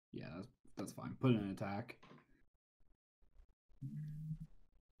 Yeah, that's fine. Put in an attack.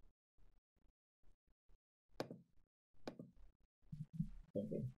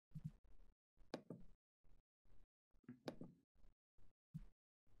 Thinking.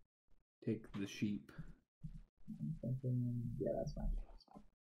 Take the sheep. Thinking. Yeah, that's fine.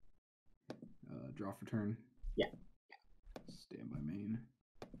 Draw for turn. Yeah. Stand by main.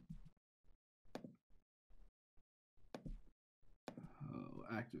 Oh,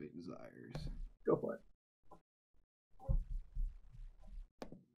 activate desires. Go for it.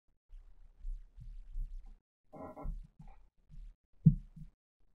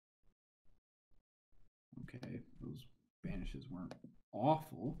 Okay, those banishes weren't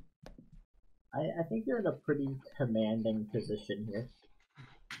awful. I think you're in a pretty commanding position here.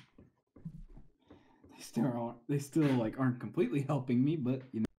 They still like aren't completely helping me, but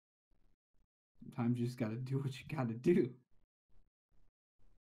sometimes you just gotta do what you gotta do.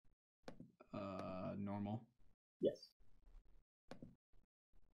 Normal. Yes.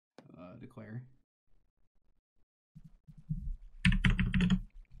 Declare.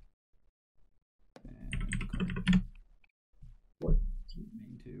 And declare. 14.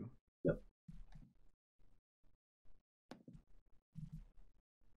 Main 2. Yep.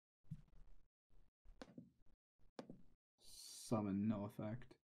 Summon, no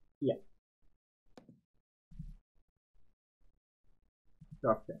effect. Yeah.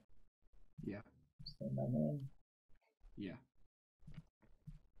 Drop it. Yeah. Stand by main. Yeah.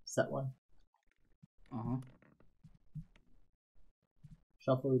 Set one. Uh-huh.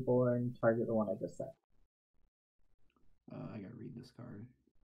 Shuffle reborn, target the one I just set. I gotta read this card.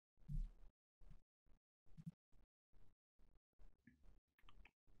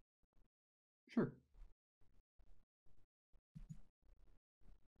 Sure.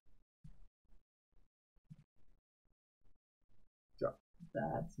 Draw.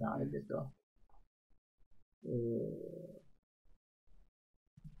 That's not a good draw.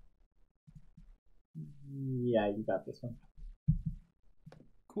 Yeah, you got this one.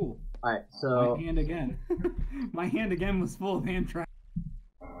 Cool. Alright, so... My hand again. My hand again was full of hand traps.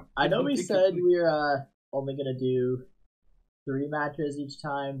 I know we said we're only going to do 3 matches each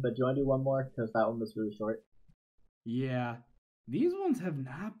time, but do you want to do one more? Because that one was really short. Yeah. These ones have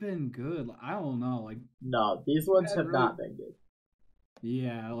not been good. I don't know. Like, no, these ones have not been good.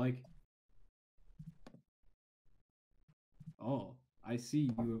 Yeah, like... Oh, I see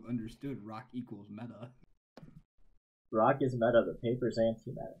you have understood rock equals meta. Rock is meta, but paper's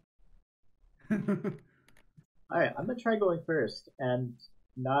anti-meta. Alright, I'm going to try going first and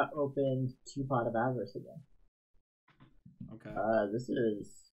not open 2 Pot of Avarice again. Okay. This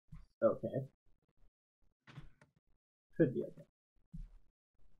is okay. Could be okay.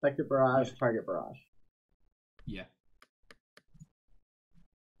 Effective barrage, yeah. Target barrage. Yeah.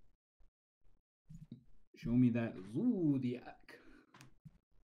 Show me that Zoodiac.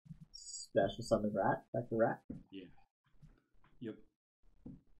 Special summon rat. Effective rat. Yeah. Yep.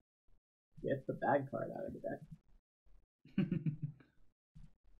 Get the bad card out of the deck.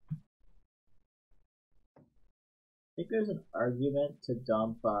 I think there's an argument to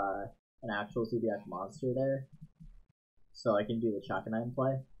dump an actual Zoodiac monster there, so I can do the Chakanine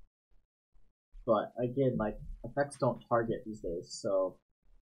play. But again, like, effects don't target these days, so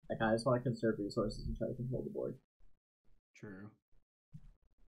like, I just want to conserve resources and try to control the board. True.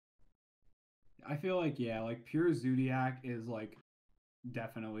 I feel like, yeah, like pure Zoodiac is like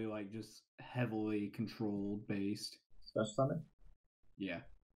definitely like just heavily controlled based. Special summon? Yeah.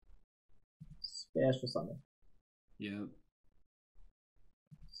 Special summon. Yep.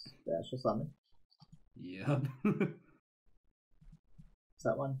 Special summon. Yep.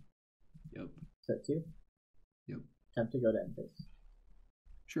 Set one? Yep. Set two? Yep. Attempt to go to end phase.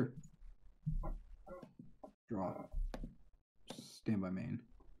 Sure. Draw. Stand by main.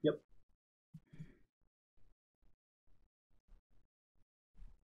 Yep.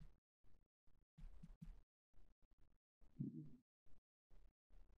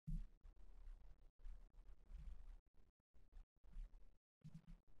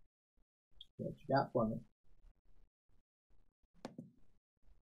 What you got for me?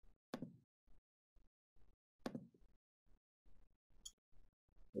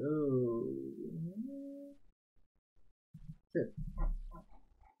 Ooh. Sure.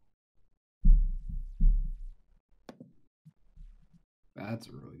 That's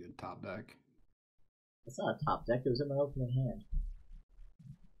a really good top deck. It's not a top deck, it was in my opening hand.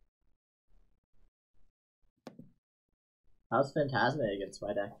 How's Phantasma against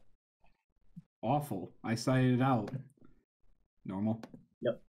my deck? Awful. I cited it out. Normal?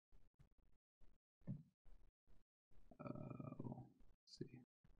 Yep.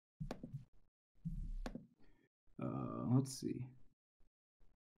 Let's see.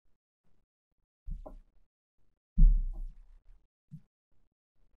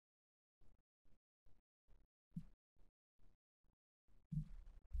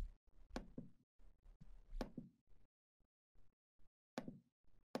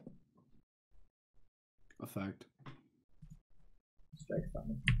 Effect. Strike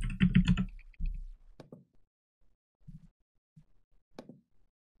summon.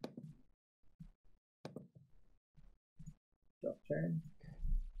 Drop turn.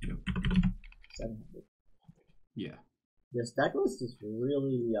 Yep. 700. Yeah. This deck list is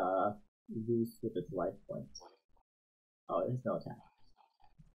really loose with its life points. Oh, it has no attack.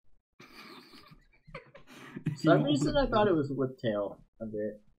 For some reason I thought it was Whiptail under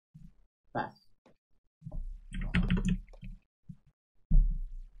it. Fast.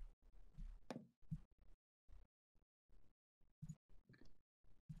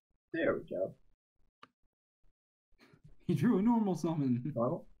 There we go. He drew a normal summon.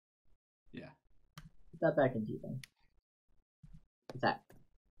 Normal? Yeah. Put that back into you then. Attack.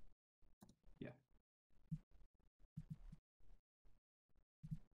 Yeah.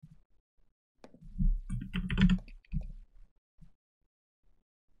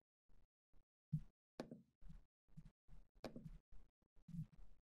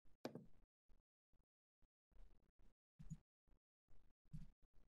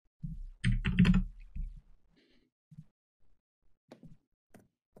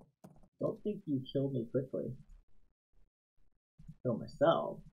 think you killed me quickly. Kill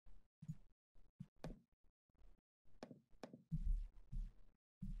myself.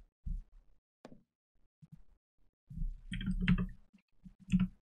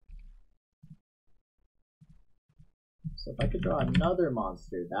 So if I could draw another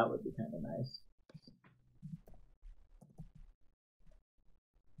monster, that would be kind of nice.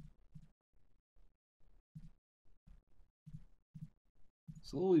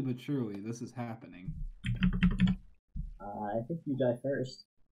 Slowly but surely, this is happening. I think you die first.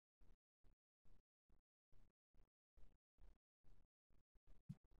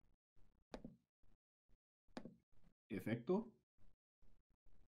 Efecto?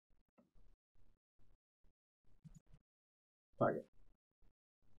 Target.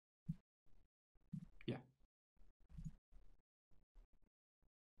 Yeah.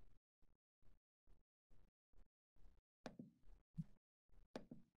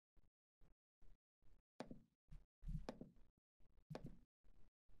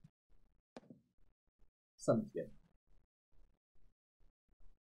 Sounds good.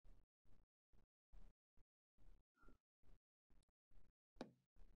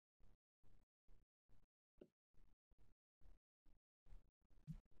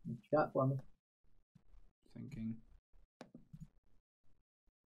 What you got for me? Thinking.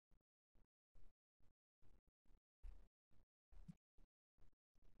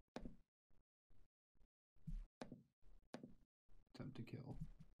 Attempt to kill.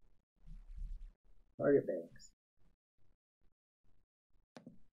 Target banks.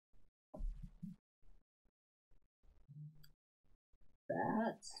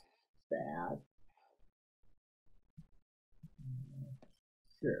 That's bad.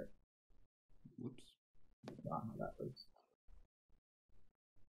 Sure. Whoops. Not how that works.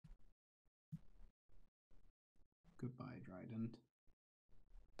 Goodbye, Trident.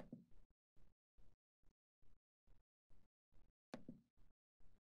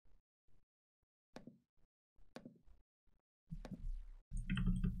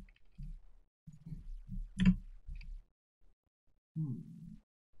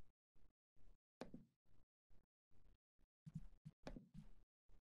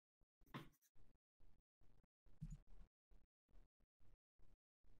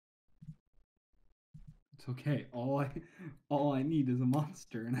 It's okay. All I need is a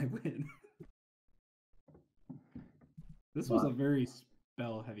monster and I win. This was a very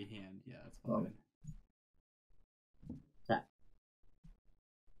spell heavy hand. Yeah, that's fine. Oh. Tap.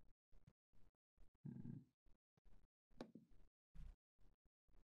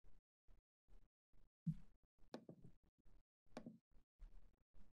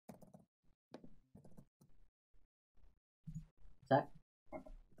 Attack.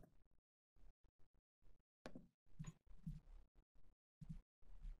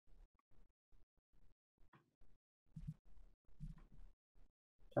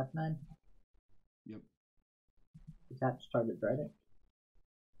 Track 9. Yep. Attach target Trident.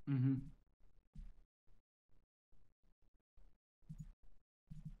 Mm-hmm.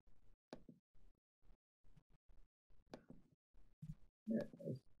 There it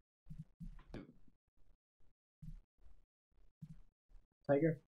is. Yep.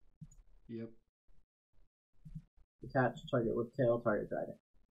 Tiger. Yep. Attach target with tail, target Trident.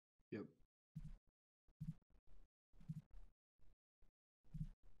 Yep.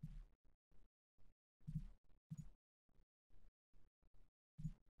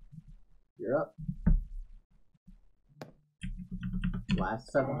 You're up.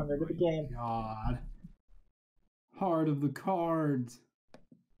 Last 700 of the game. God. Heart of the cards.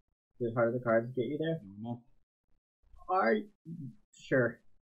 Did Heart of the Cards get you there? Normal. Are sure.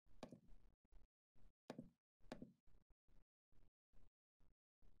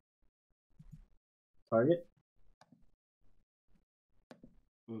 Target.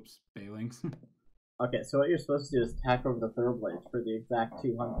 Whoops. Phalanx. Okay, so what you're supposed to do is attack over the Thoroughblades for the exact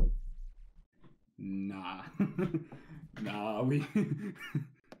 200. Nah. Nah, we...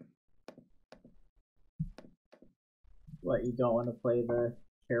 What, you don't want to play the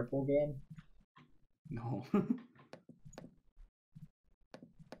careful game? No.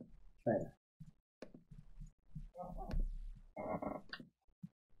 Try that.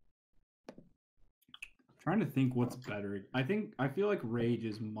 Trying to think what's better. I feel like Rage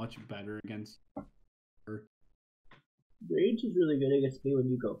is much better against her. Rage is really good against me when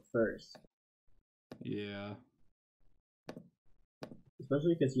you go first. Yeah.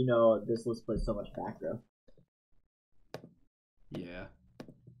 Especially because you know this list plays so much back row. Yeah.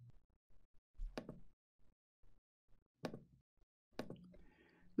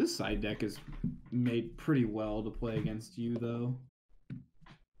 This side deck is made pretty well to play against you, though.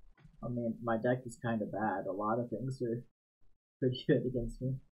 I mean, my deck is kind of bad. A lot of things are pretty good against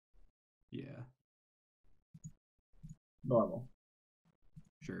me. Yeah. Normal.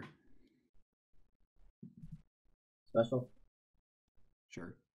 Sure. Special.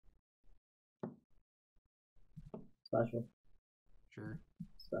 Sure. Special. Sure.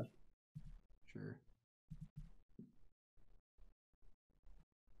 Special. Sure.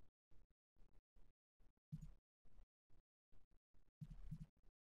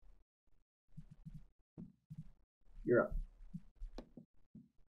 You're up.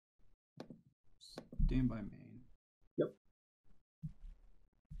 Stand by main. Yep.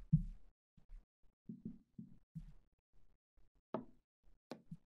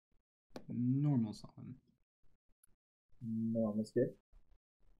 Normal summon. Normal's good.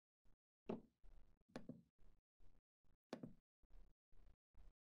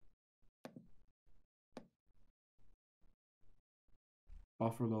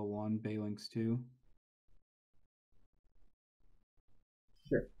 Buffalo 1, Balinks 2.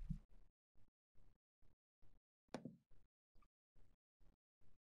 Sure.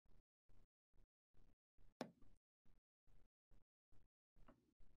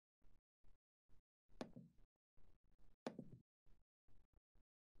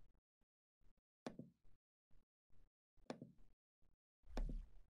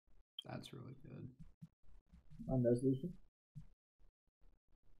 That's really good. On resolution.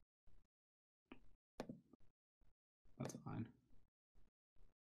 That's fine.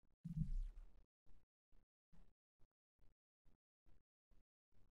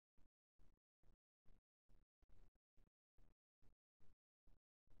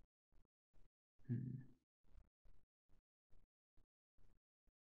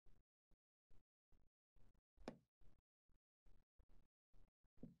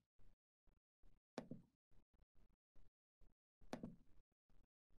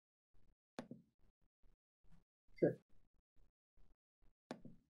 Sure.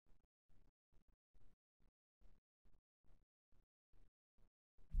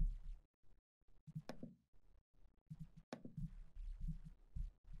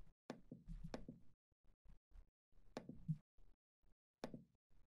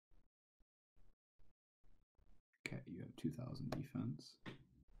 Okay, you have 2,000 defense.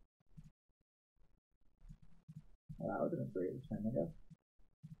 Well, that would have been great a time ago.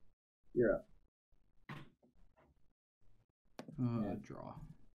 You're up. Yeah. Draw.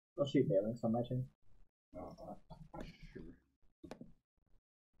 I'll shoot Balinks on my turn. Sure.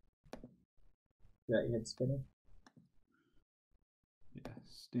 You got your head spinning? Yeah,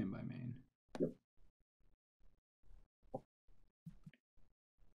 stand by main. Yep.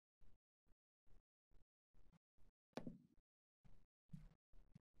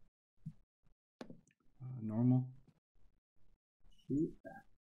 Normal. Shoot that.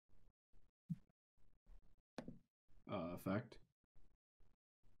 Effect.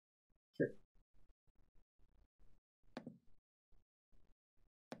 Sure.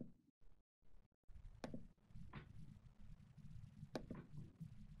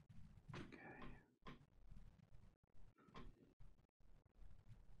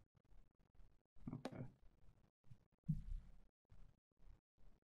 Okay.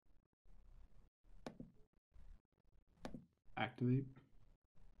 Activate.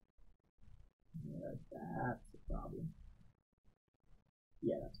 Yeah, that's the problem.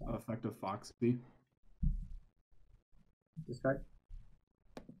 Yeah, that's fine. Effective Foxy. Discard.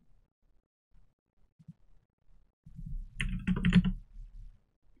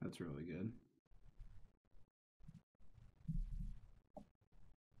 That's really good.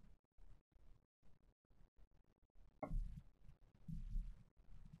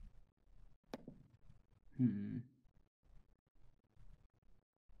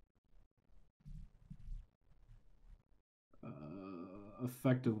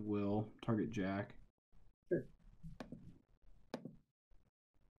 Effective will. Target Jack. Sure.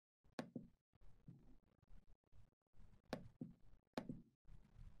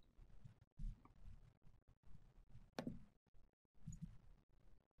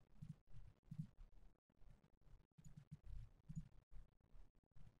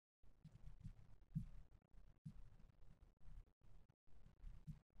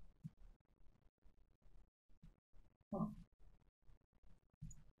 Huh.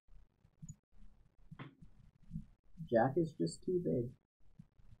 Jack is just too big.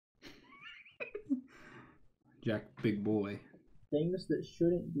 Jack, big boy. Things that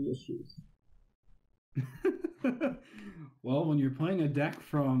shouldn't be issues. Well, when you're playing a deck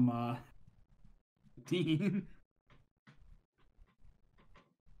from team.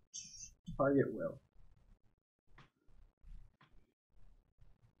 Target will.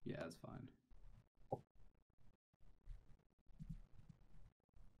 Yeah, that's fine.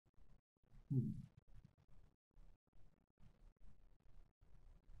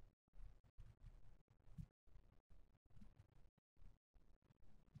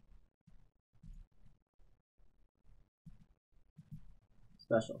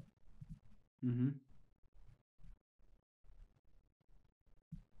 Special. Mm-hmm.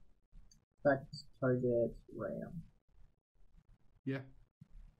 Effect target ram. Yeah.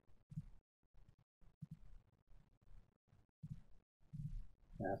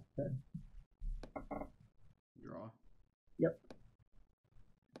 Pass turn. Draw. Yep.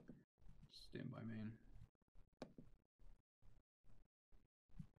 Stand by main.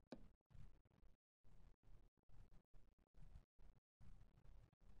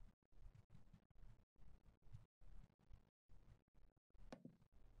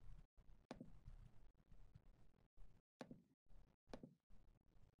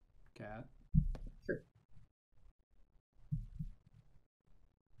 Cat. Sure.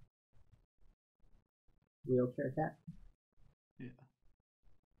 Wheelchair cat. Yeah.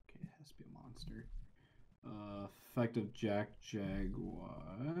 Okay, it has to be a monster. Effective Jack Jaguar.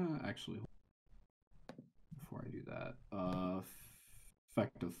 Actually, before I do that,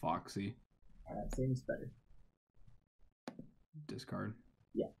 effective Foxy. That seems better. Discard.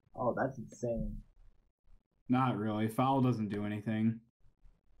 Yeah. Oh, that's insane. Not really. Foul doesn't do anything.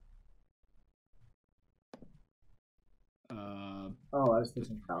 Oh, I was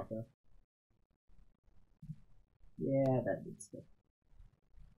thinking Falco. Yeah, that needs to.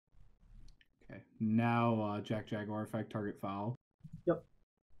 Okay. Now, Jack Jaguar effect target foul. Yep.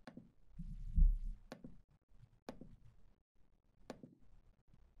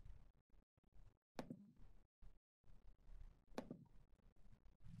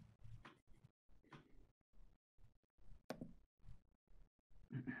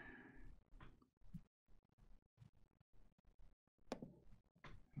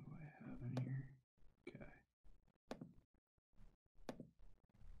 What do I have in here? Okay.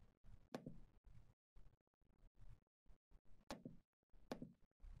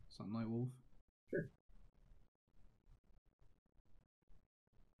 Sunlight Wolf. Sure.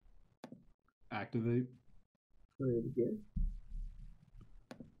 Activate. Pretty good.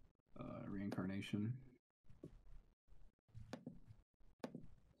 Reincarnation.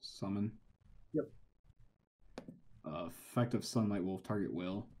 Summon. Yep. Effective Sunlight Wolf target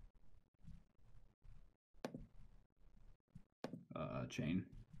will. Chain.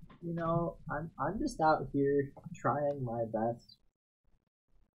 You know, I'm just out here trying my best.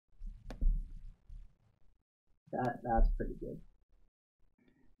 That's pretty good.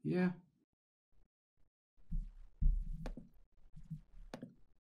 Yeah.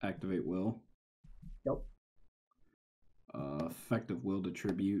 Activate will. Yep. Effective will to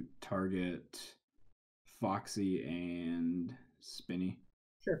tribute target Foxy and Spinny.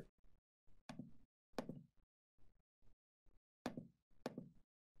 Sure.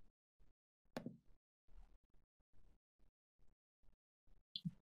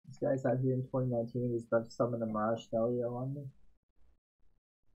 This guy's out here in 2019. He's about to summon a Mirage Stelio on me.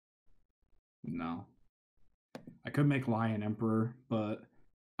 No. I could make Lion Emperor, but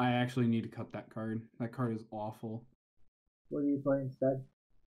I actually need to cut that card. That card is awful. What are you playing instead?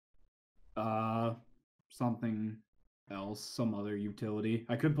 Something else, some other utility.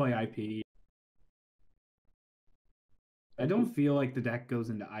 I could play IP. I don't feel like the deck goes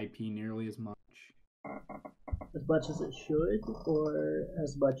into IP nearly as much. As much as it should, or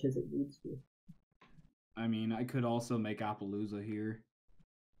as much as it needs to? I mean, I could also make Appaloosa here.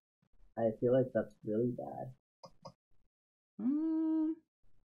 I feel like that's really bad.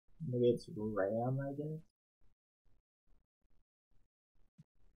 Maybe it's RAM, I guess?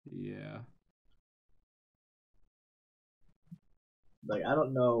 Yeah. Like, I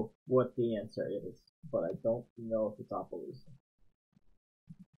don't know what the answer is, but I don't know if it's Appaloosa.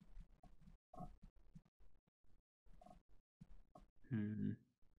 You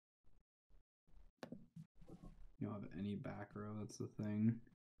don't have any back row, that's the thing.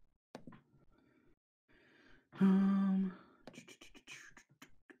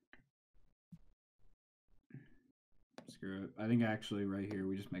 Screw it. I think actually right here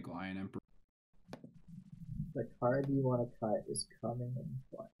we just make Lion Emperor. The card you want to cut is coming in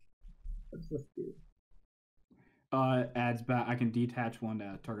clutch. What's this do? Adds back. I can detach one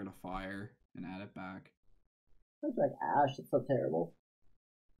to target a fire and add it back. It's like Ash. It's so terrible.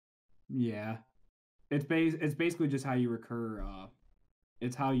 Yeah, it's basically just how you recur.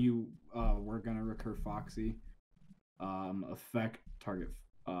 It's how you we're gonna recur Foxy. Effect target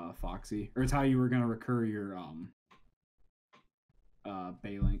Foxy, or it's how you were gonna recur your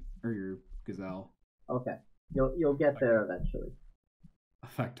Bailing or your Gazelle. Okay, you'll get there eventually.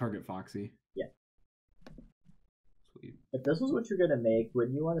 Affect target Foxy. Yeah. Sweet. If this was what you're gonna make,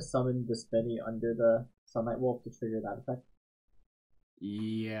 wouldn't you want to summon the Spinny under the Sunlight Wolf to trigger that effect?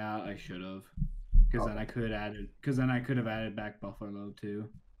 Yeah, I should have. Because then I could added. Because then I could have added back Buffalo too.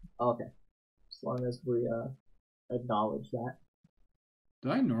 Okay, as long as we acknowledge that.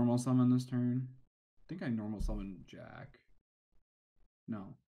 Did I normal summon this turn? I think I normal summoned Jack.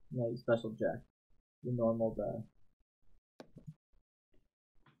 No. No, you special Jack. You normal the.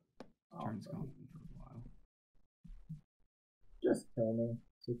 Turn's gone for a while. Just kill me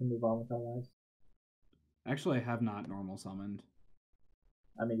so we can move on with our lives. Actually, I have not normal summoned.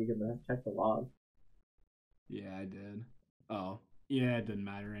 I mean, you can check the log. Yeah, I did. Oh, yeah, it didn't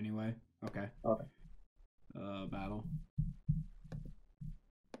matter anyway. Okay. Okay. Battle.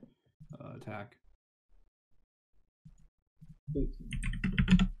 Attack. 18.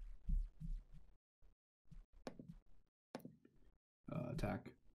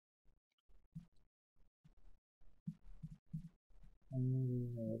 Attack.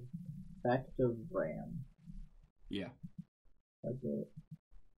 Effective Ram. Yeah. That's it.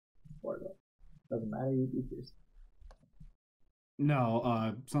 Doesn't matter, you do pierce.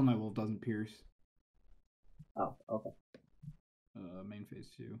 No, Sunlight Wolf doesn't pierce. Oh, okay. Main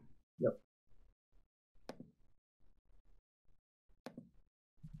phase 2. Yep.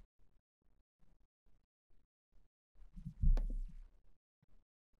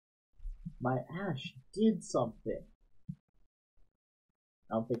 My Ash did something.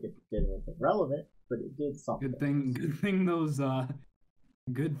 I don't think it did anything relevant, but it did something. Good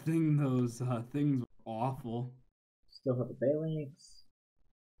thing those things were awful. Still have the Phalanx.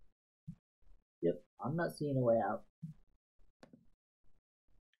 Yep, I'm not seeing a way out.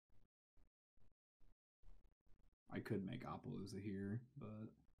 I could make Appaloosa here, but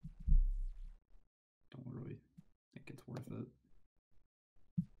don't really think it's worth it.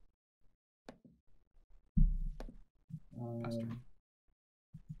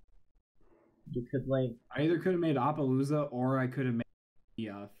 You could link. I either could have made Appaloosa or I could have made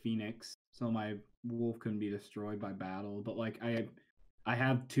Phoenix, so my wolf couldn't be destroyed by battle. But like I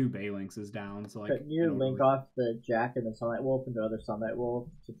have 2 Phalanxes down, so like. Couldn't you link off the Jack and the Sunlight Wolf and the other Sunlight Wolf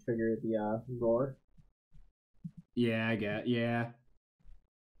to trigger the roar? Yeah, I get. Yeah.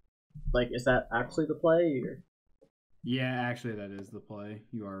 Like, is that actually the play? Or? Yeah, actually, that is the play.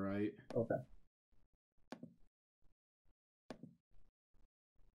 You are right. Okay.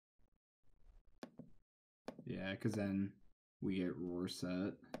 Yeah, because then we get roar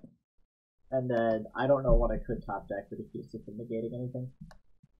set. And then I don't know what I could top deck that accused it from negating anything.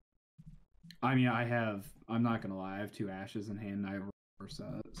 I mean, I'm not gonna lie, I have 2 ashes in hand and I have roar set,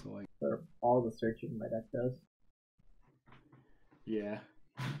 so like. For all the searching my deck does. Yeah.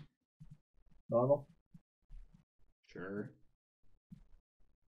 Normal? Sure.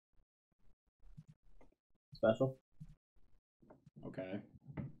 Special? Okay.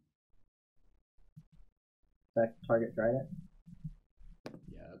 Target Trident?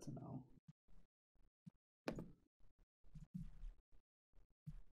 Yeah, that's a no.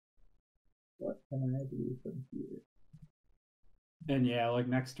 What can I do from here? And yeah, like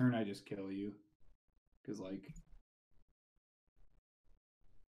next turn I just kill you. Because like.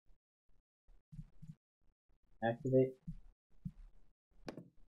 Activate.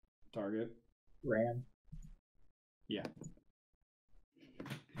 Target. Ram. Yeah.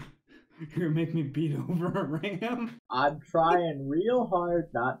 You're gonna make me beat over a ram? I'm trying real hard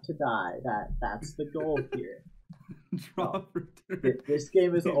not to die. That's the goal here. Draw for turn. This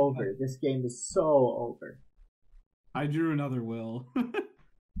game is over. This game is so over. I drew another will.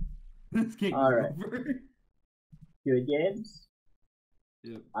 This game is over. Good games.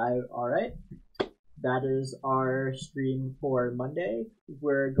 Yep. Alright. That is our stream for Monday.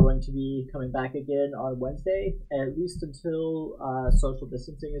 We're going to be coming back again on Wednesday, at least until social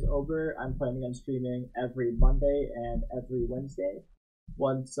distancing is over. I'm planning on streaming every Monday and every Wednesday.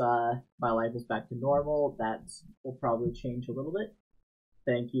 Once my life is back to normal, that will probably change a little bit.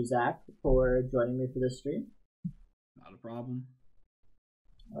 Thank you, Zach, for joining me for this stream. Not a problem.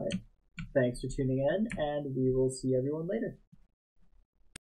 Alright. Thanks for tuning in, and we will see everyone later.